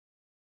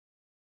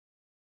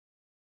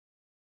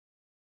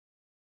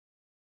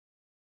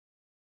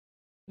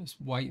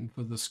 Just waiting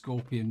for the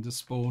scorpion to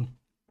spawn.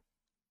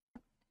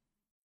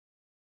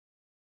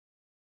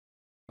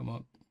 Come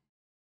on.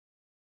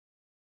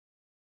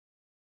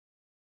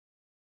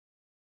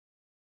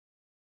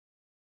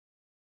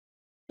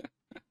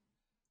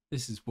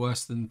 This is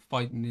worse than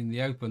fighting in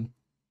the open.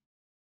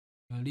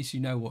 At least you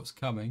know what's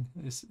coming.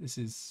 This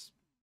is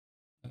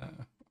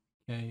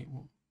okay.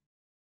 Well,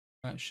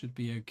 that should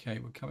be okay.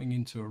 We're coming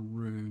into a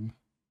room.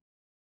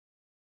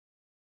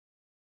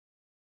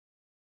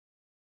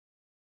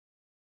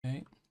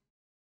 Okay.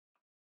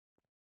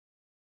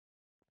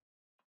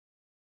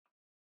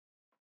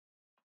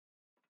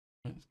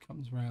 It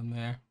comes around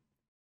there.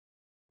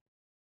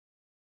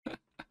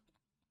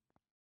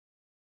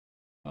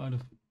 Kind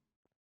of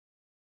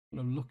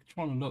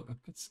trying to look.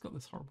 I've just got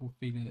this horrible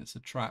feeling it's a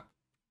trap.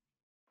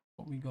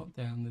 What we got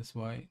down this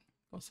way?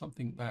 Got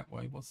something that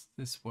way. What's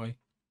this way?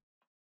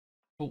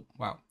 Oh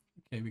wow.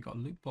 Okay, we got a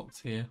loot box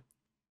here.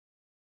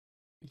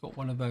 We got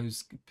one of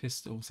those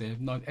pistols here.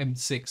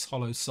 M6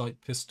 hollow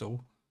sight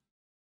pistol.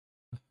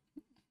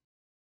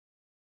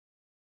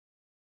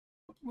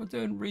 We're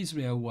doing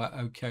reasonably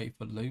okay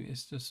for loot.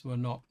 It's just we're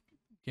not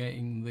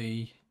getting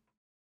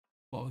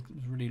what I was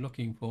really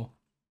looking for.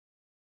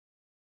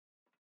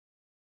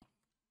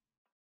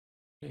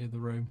 Clear the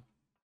room.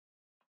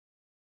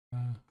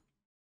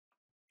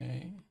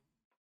 Okay.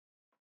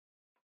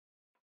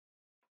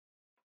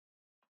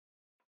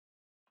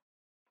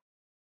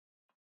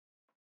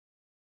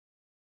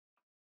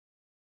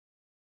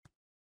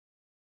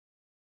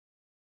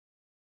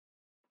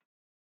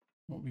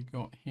 What we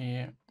got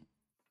here?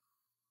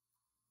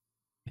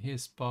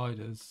 Here's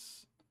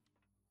spiders.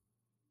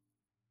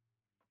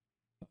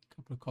 A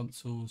couple of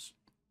consoles.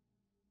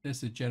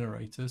 There's the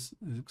generators.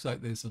 It looks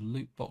like there's a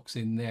loot box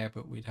in there,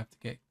 but we'd have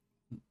to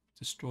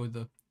destroy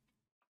the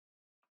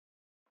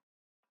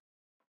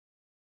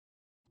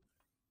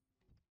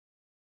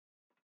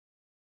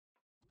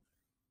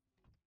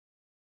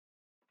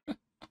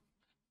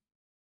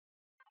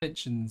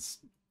tension's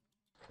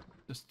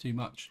just too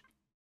much.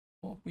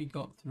 What have we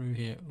got through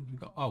here? We've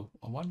got, oh,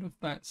 I wonder if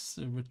that's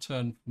a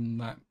return from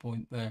that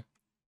point there.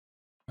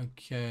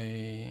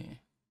 Okay.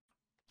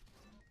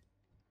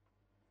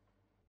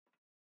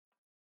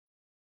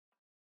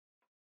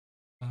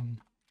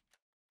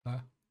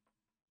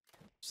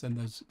 Send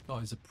those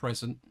guys a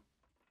present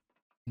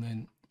and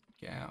then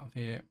get out of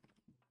here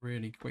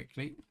really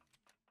quickly.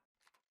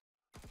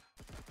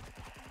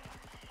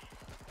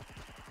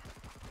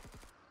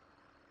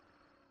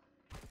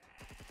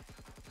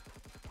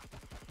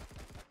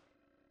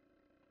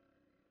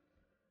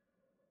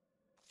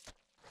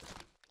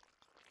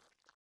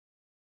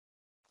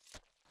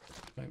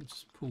 Okay, we'll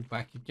just pull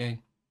back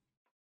again.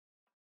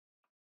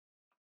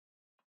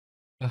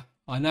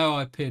 I know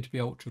I appear to be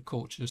ultra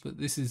cautious, but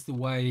this is the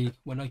way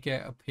when I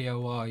get a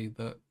POI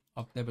that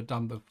I've never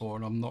done before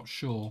and I'm not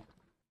sure.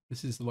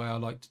 This is the way I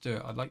like to do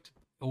it. I like to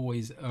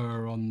always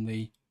err on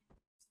the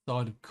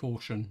side of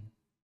caution.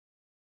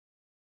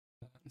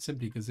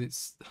 Simply because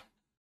it's,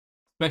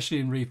 especially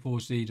in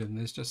Reforged Eden,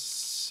 there's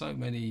just so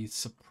many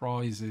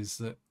surprises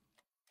that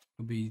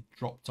will be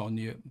dropped on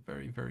you at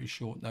very, very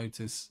short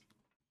notice.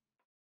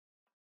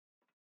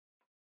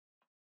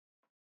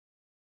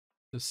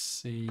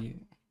 Just see.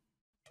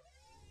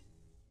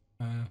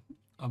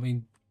 I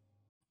mean,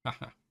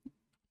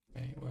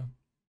 okay, well,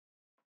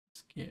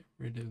 let's get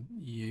rid of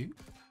you.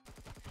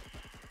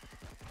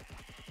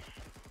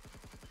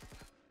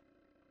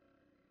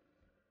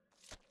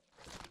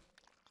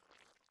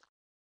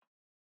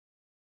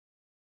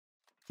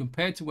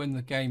 Compared to when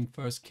the game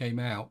first came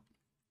out,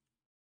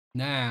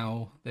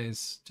 now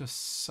there's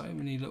just so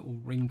many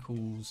little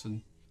wrinkles,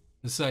 and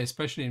to say,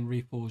 especially in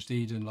Reforged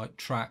Eden, like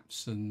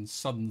traps and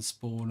sudden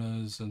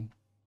spawners, and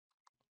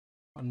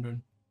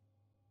wondering,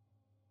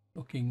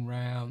 looking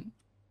round.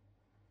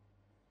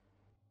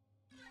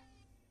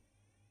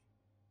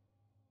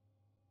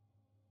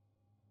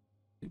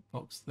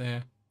 Box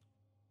there.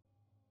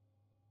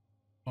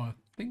 I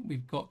think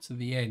we've got to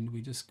the end.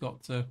 We just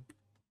got to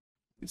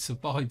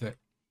survive it.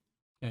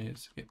 Okay,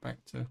 let's get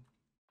back to.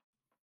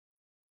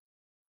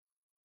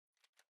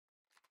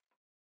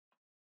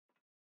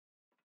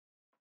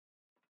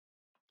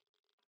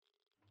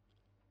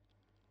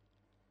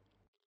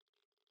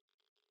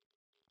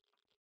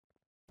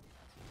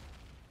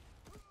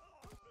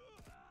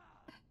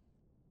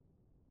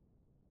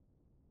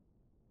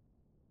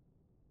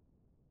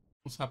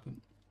 What's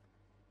happened?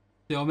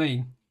 See what I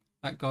mean?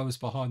 That guy was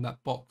behind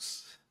that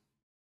box.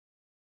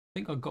 I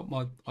think I got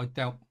my. I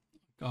doubt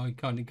I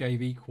kind of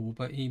gave equal,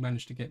 but he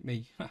managed to get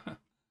me.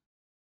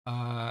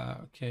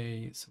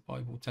 Okay,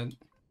 survival tent.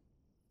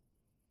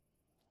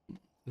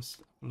 Just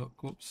have a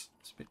look. Whoops,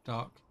 it's a bit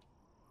dark.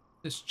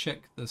 Just check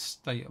the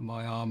state of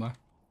my armor.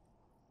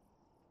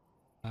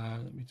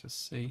 Let me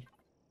just see.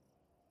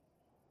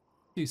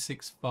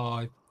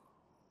 265.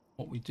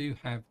 What we do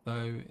have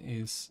though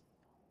is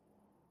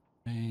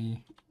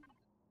a.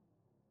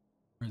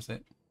 Where is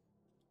it?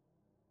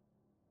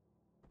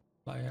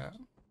 Player.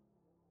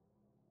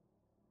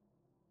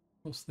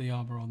 What's the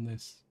armor on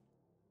this?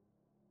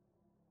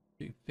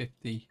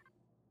 250.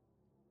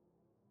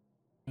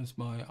 Where's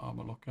my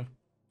armor locker?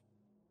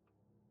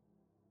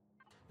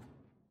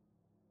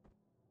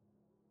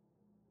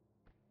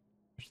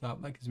 Push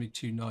that. That gives me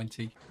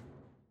 290.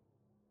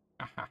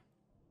 Aha.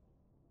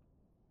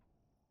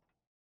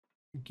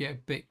 Get a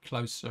bit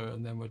closer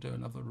and then we'll do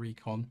another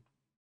recon.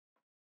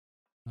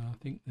 I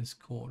think this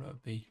corner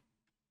would be,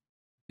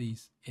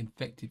 these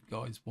infected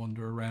guys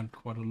wander around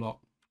quite a lot.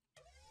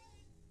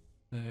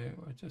 So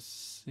I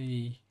just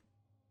see.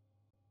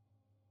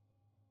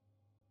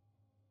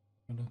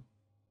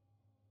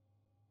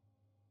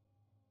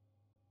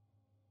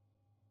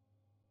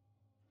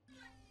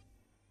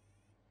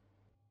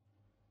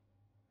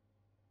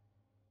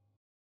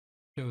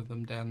 Two of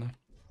them down there.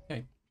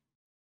 Okay.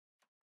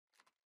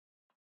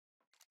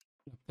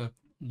 Have to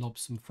lob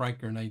some frag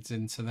grenades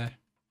into there.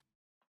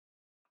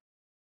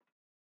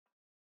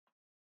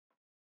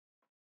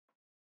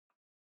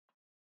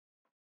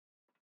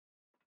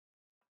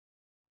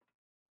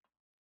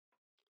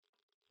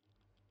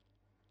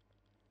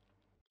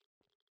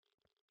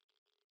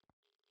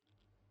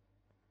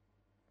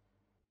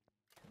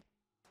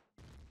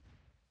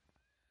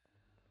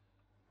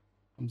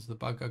 Comes the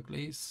bug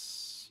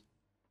uglies.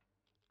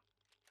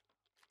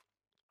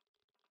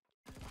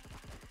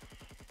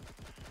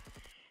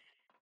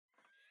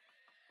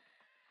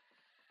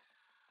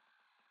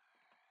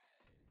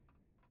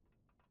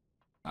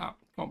 Ah,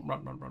 come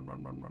on,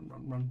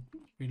 run.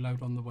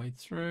 Reload on the way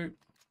through.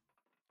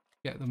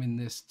 Get them in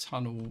this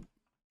tunnel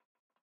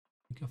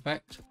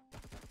effect.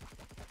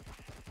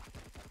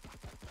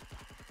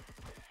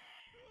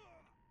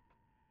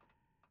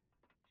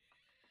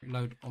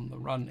 Reload on the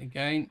run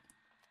again.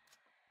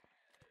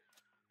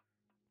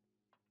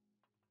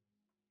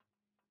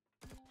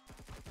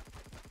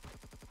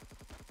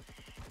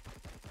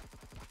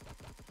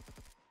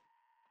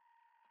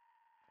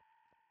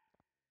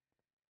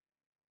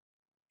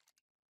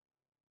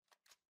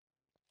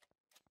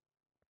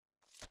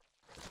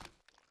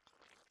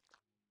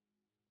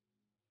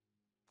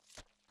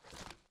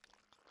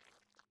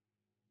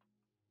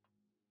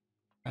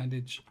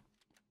 bandage.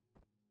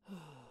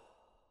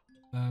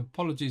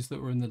 Apologies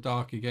that we're in the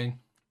dark again.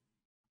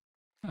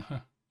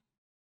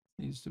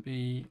 Needs to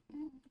be.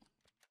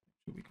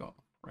 We got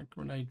frag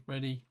grenade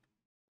ready.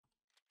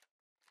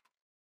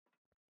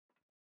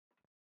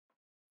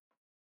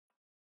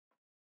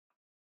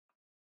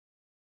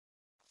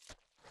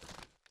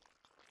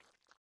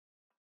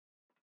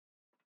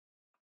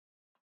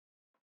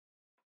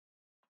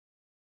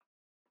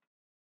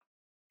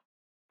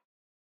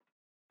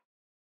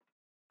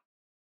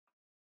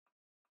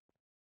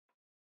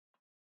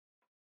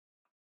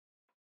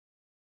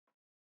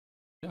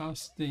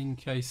 Just in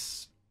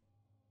case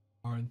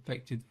our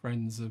infected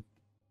friends have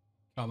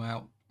come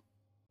out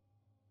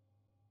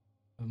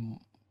and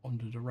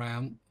wandered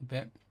around a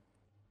bit.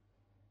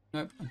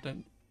 Nope, I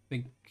don't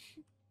think.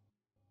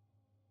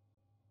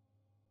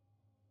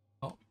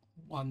 Oh,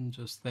 one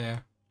just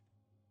there.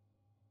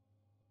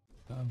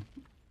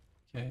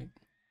 Okay.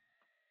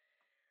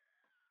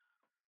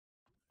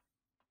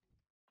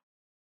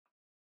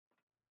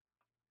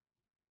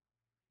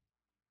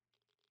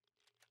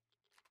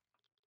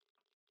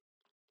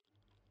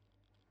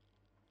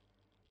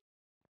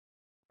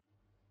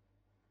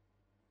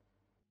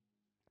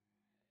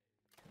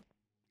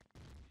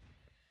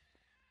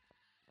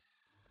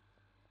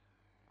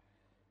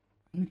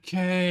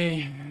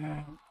 Okay.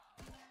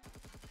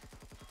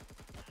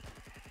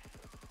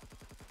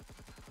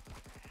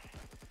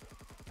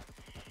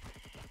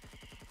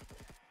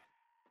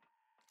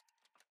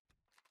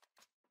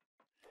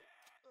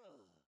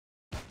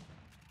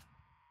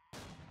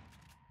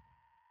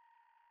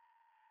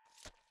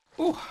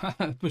 Oh,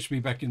 pushed me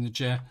back in the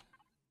chair.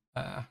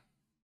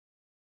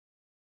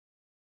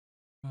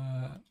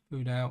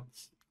 Food out.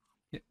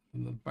 Get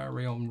from the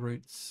Baryon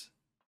roots.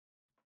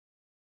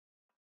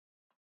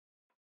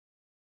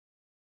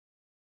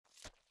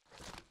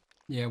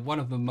 Yeah, one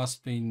of them must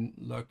have been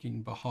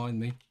lurking behind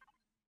me.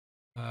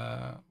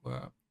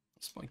 Well,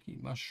 spiky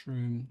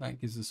mushroom.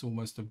 That gives us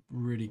almost a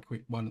really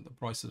quick one at the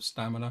price of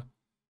stamina.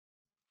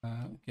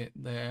 Get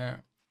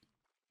there.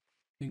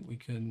 I think we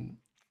can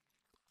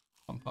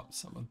pump up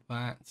some of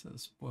that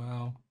as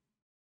well.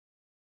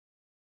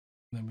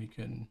 And then we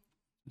can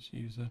just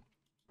use a.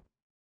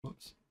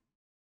 Whoops.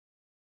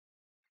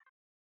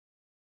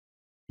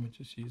 We'll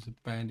just use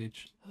a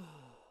bandage.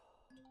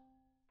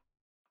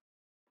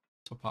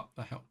 Top up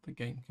the health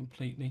again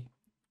completely.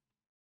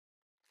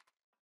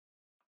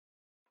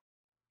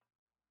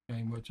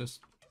 Okay, we'll just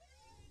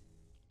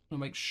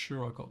make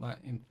sure I got that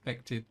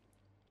infected.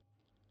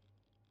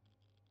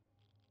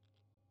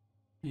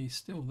 He's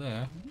still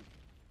there.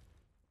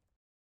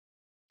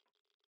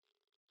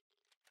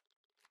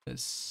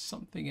 There's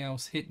something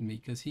else hitting me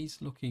because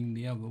he's looking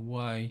the other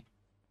way.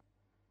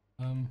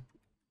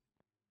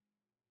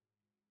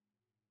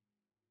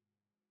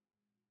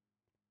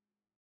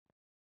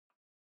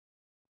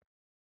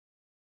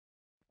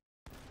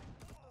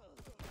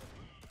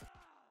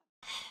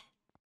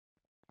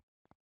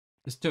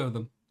 There's two of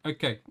them.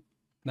 Okay,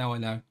 now I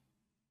know.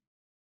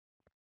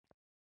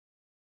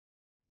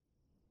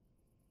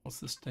 What's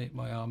the state of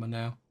my armor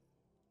now?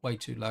 Way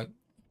too low.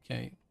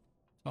 Okay,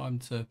 time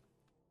to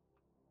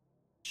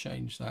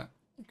change that.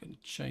 I'm going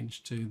to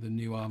change to the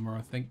new armor,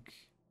 I think.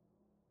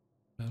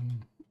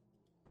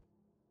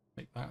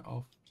 Take that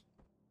off.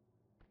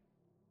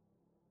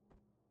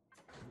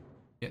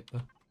 Get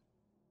the.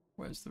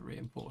 Where's the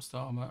reinforced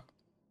armor?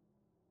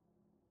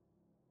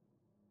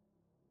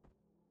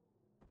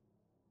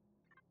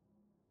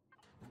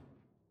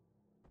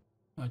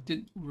 I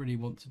didn't really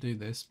want to do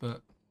this,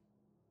 but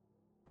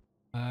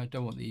I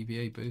don't want the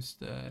EVA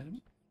boost.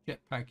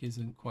 Jetpack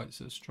isn't quite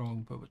so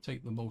strong, but we'll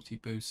take the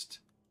multi-boost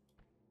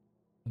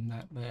and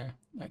that there.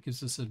 That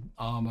gives us an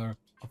armor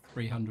of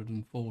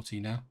 340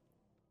 now.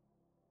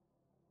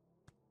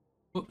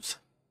 Whoops.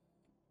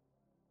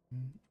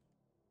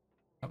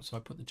 Oh, so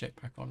I put the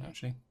jetpack on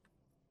actually.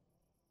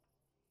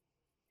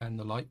 And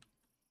the light.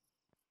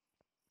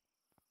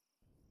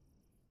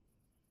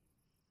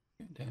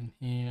 Get down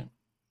here.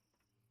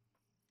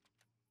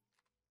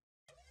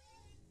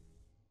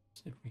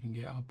 See if we can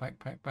get our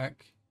backpack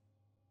back.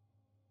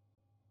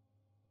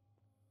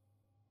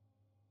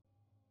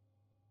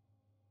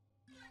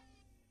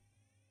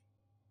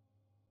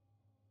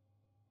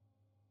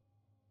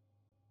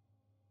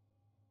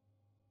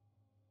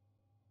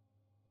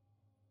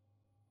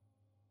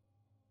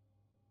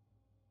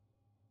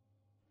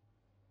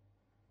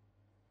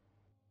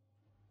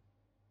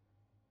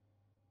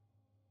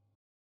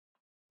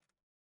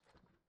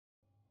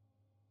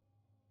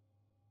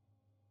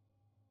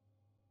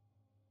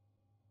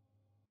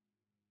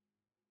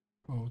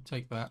 Oh, we'll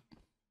take that.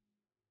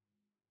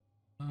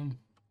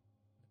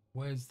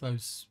 Where's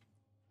those?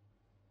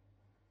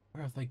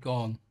 Where have they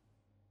gone?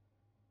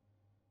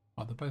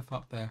 Oh, they're both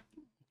up there.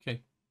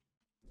 Okay.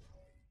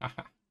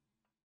 Aha.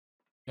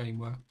 Game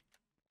work.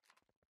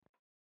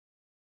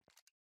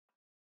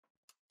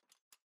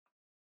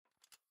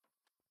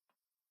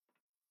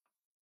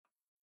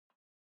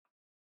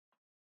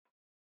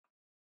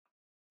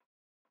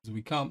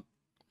 We can't,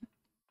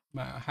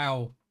 no matter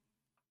how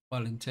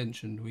well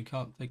intentioned. We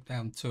can't take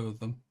down two of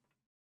them.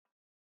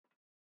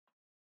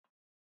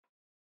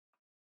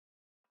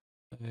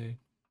 So we're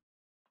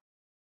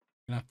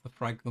gonna have to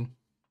frag them.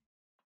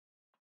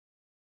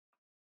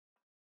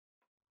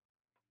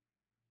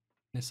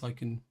 Unless I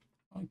can,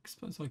 I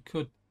suppose I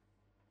could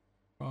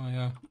try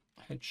a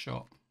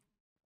headshot.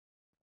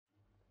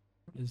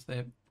 Is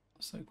there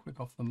so quick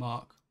off the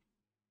mark?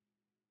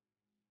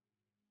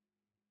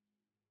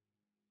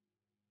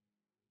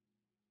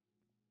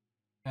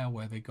 Now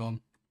where they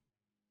gone?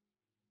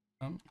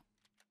 I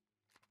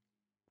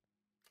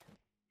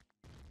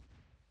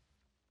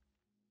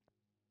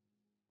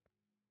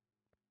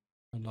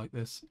like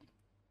this.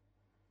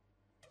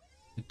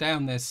 They're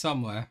down there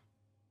somewhere.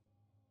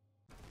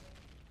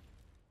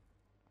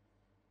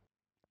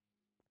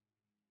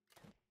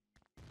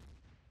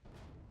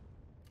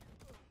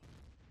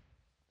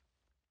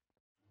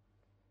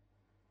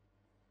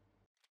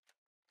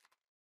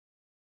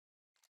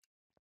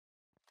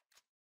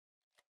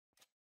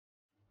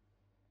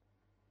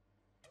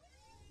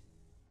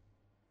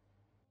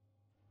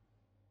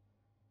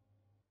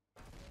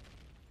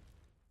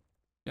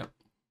 Yep.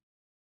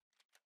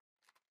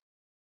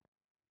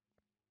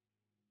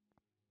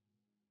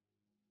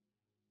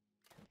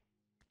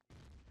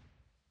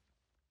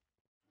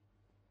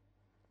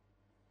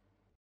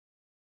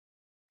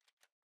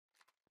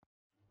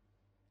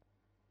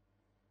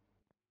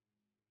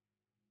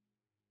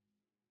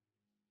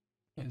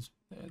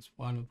 There's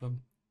one of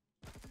them.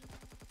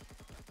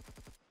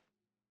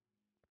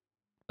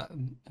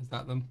 Is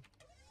that them?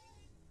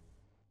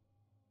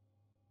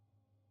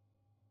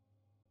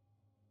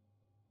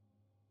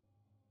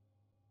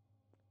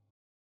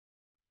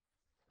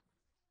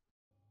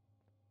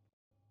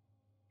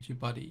 Your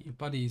buddy? Your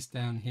buddy's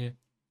down here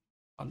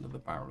under the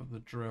barrel of the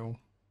drill.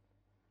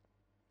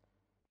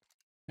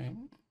 Okay.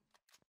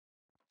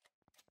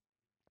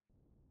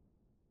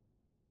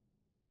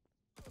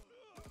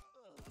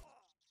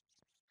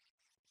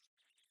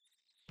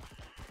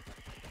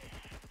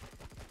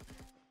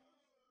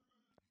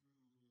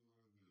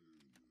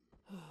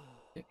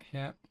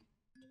 Yeah.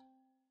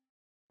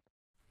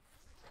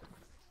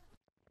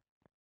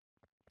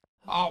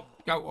 Oh,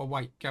 go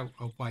away, go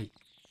away.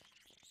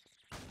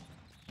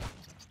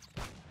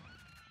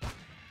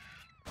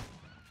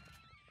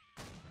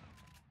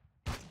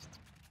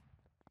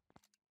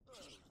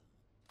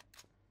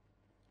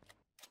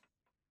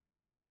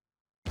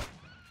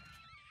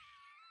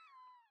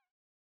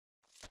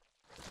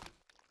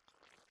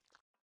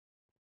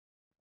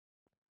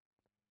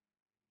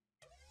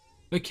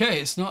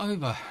 Okay, it's not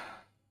over.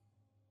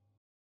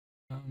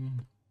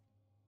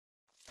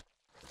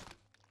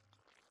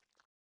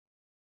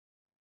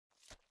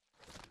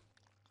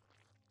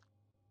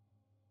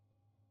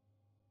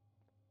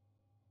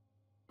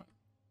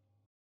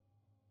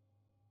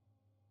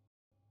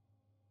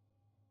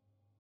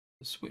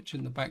 The switch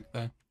in the back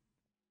there.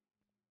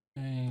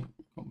 Okay,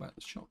 combat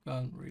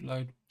shotgun,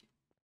 reload.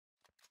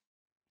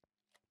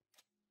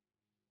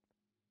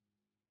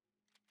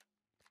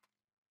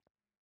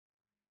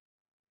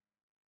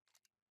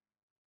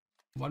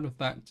 One of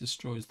that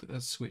destroys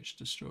that switch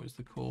destroys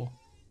the core.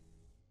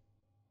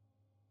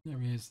 There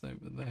he is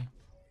over there.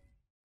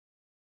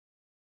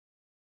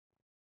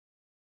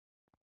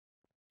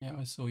 Yeah,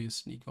 I saw you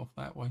sneak off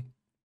that way.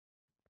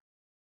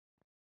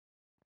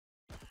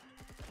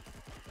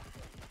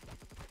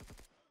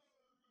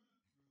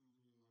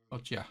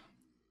 Gotcha. Is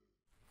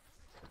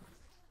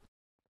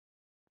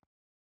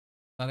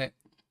that it?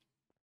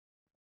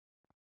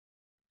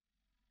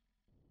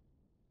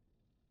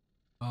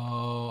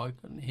 Oh, I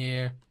couldn't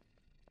hear.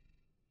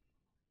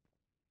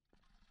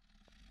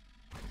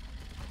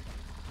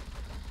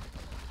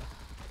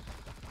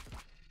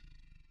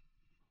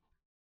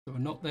 So we're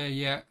not there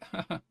yet.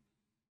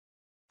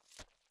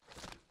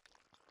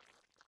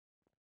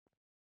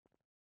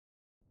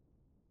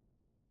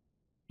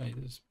 Okay,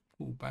 just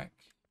pull back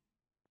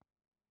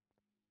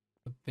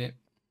a bit.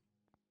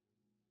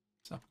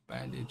 It's up a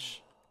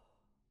bandage.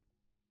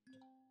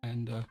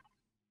 And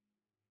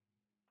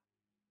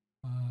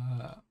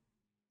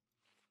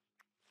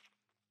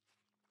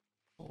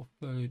more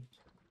food.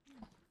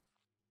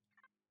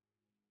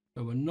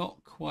 So we're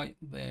not quite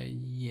there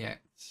yet.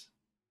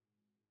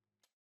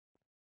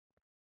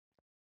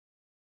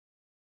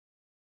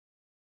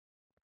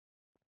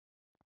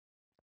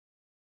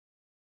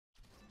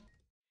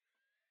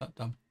 That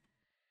done.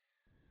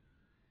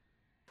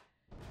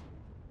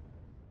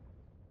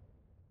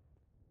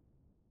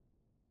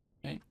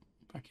 Okay,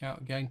 back out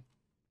again.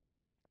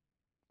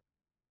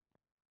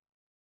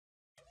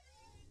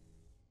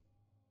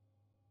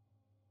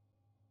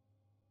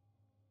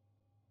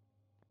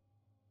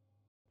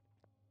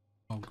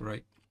 Oh,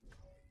 great.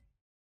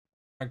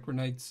 Frag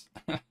grenades.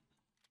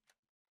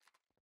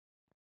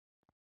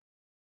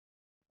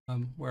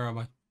 Where am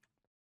I?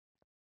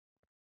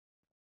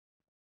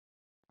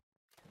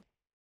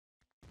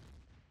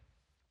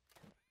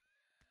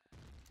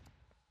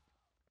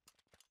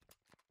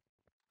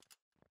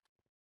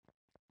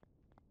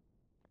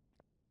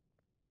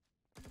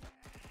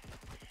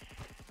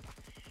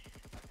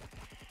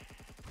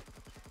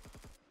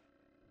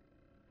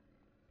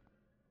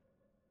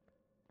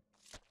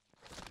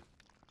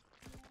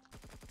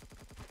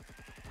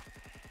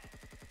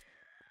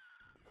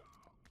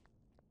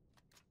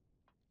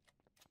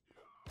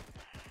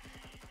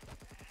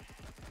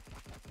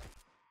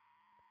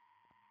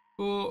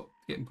 Oh,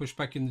 getting pushed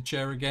back in the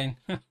chair again.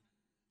 I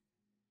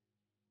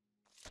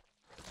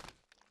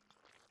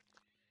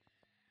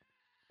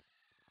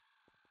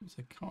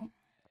can't.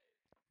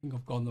 I think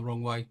I've gone the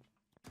wrong way.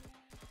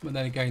 But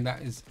then again,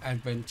 that is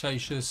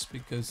advantageous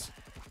because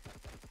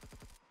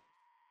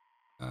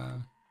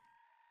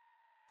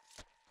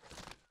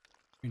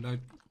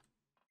reload.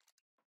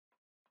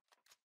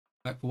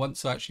 Like for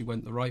once, I actually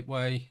went the right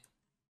way.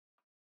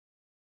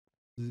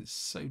 It's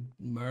so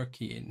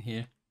murky in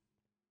here.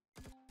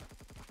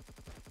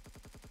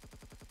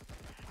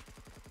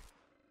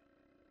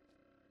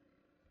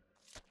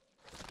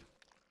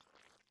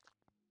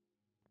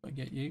 I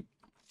get you.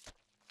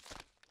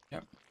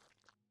 Yep.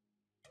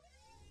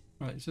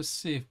 Right, let's just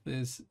see if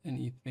there's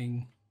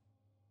anything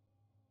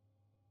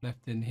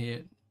left in here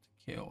to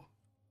kill.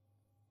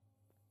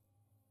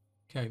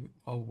 Okay.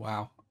 Oh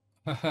wow.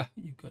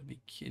 You've got to be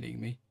kidding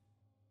me.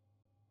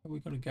 Where we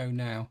got to go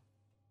now?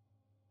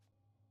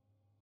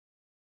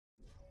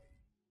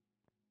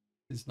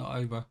 It's not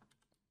over.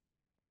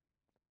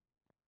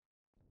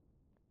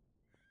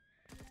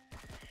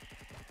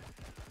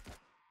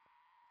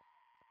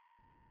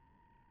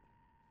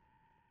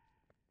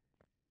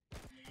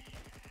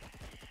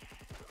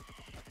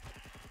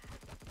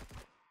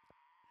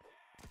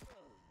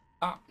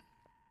 Ah.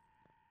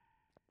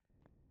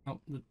 Out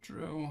the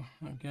drill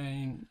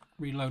again.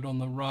 Reload on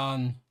the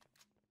run.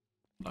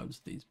 Loads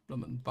of these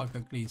bloomin' bug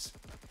uglies.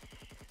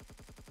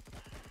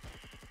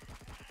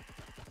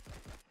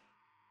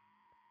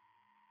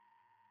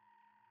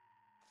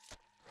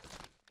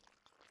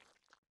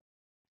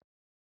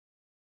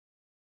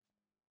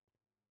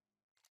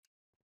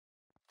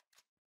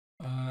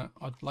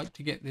 I'd like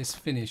to get this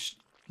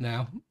finished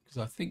now because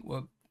I think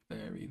we're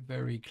very,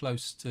 very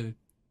close to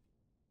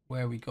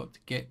where we got to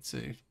get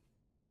to.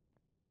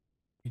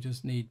 We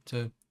just need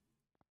to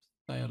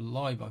stay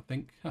alive, I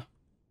think.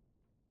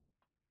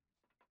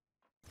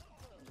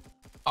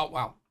 Oh,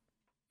 wow.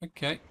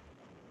 Okay.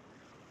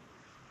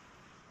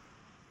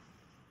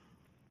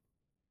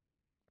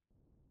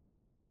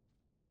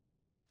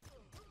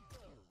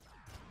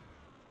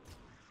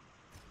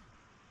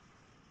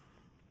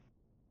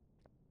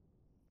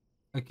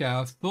 Okay,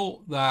 I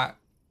thought that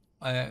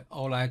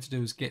all I had to do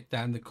was get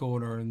down the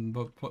corner and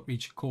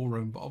reach a call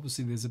room, but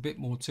obviously there's a bit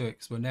more to it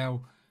because we're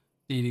now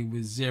dealing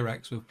with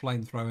Xerax with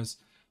flamethrowers.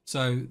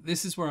 So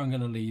this is where I'm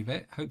going to leave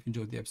it. Hope you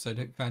enjoyed the episode.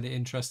 Hope you found it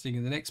interesting.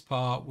 In the next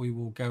part, we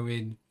will go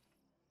in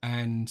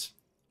and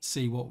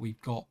see what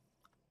we've got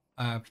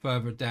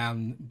further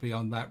down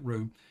beyond that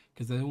room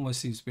because there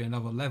almost seems to be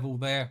another level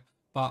there.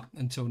 But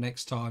until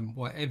next time,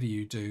 whatever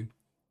you do,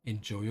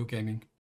 enjoy your gaming.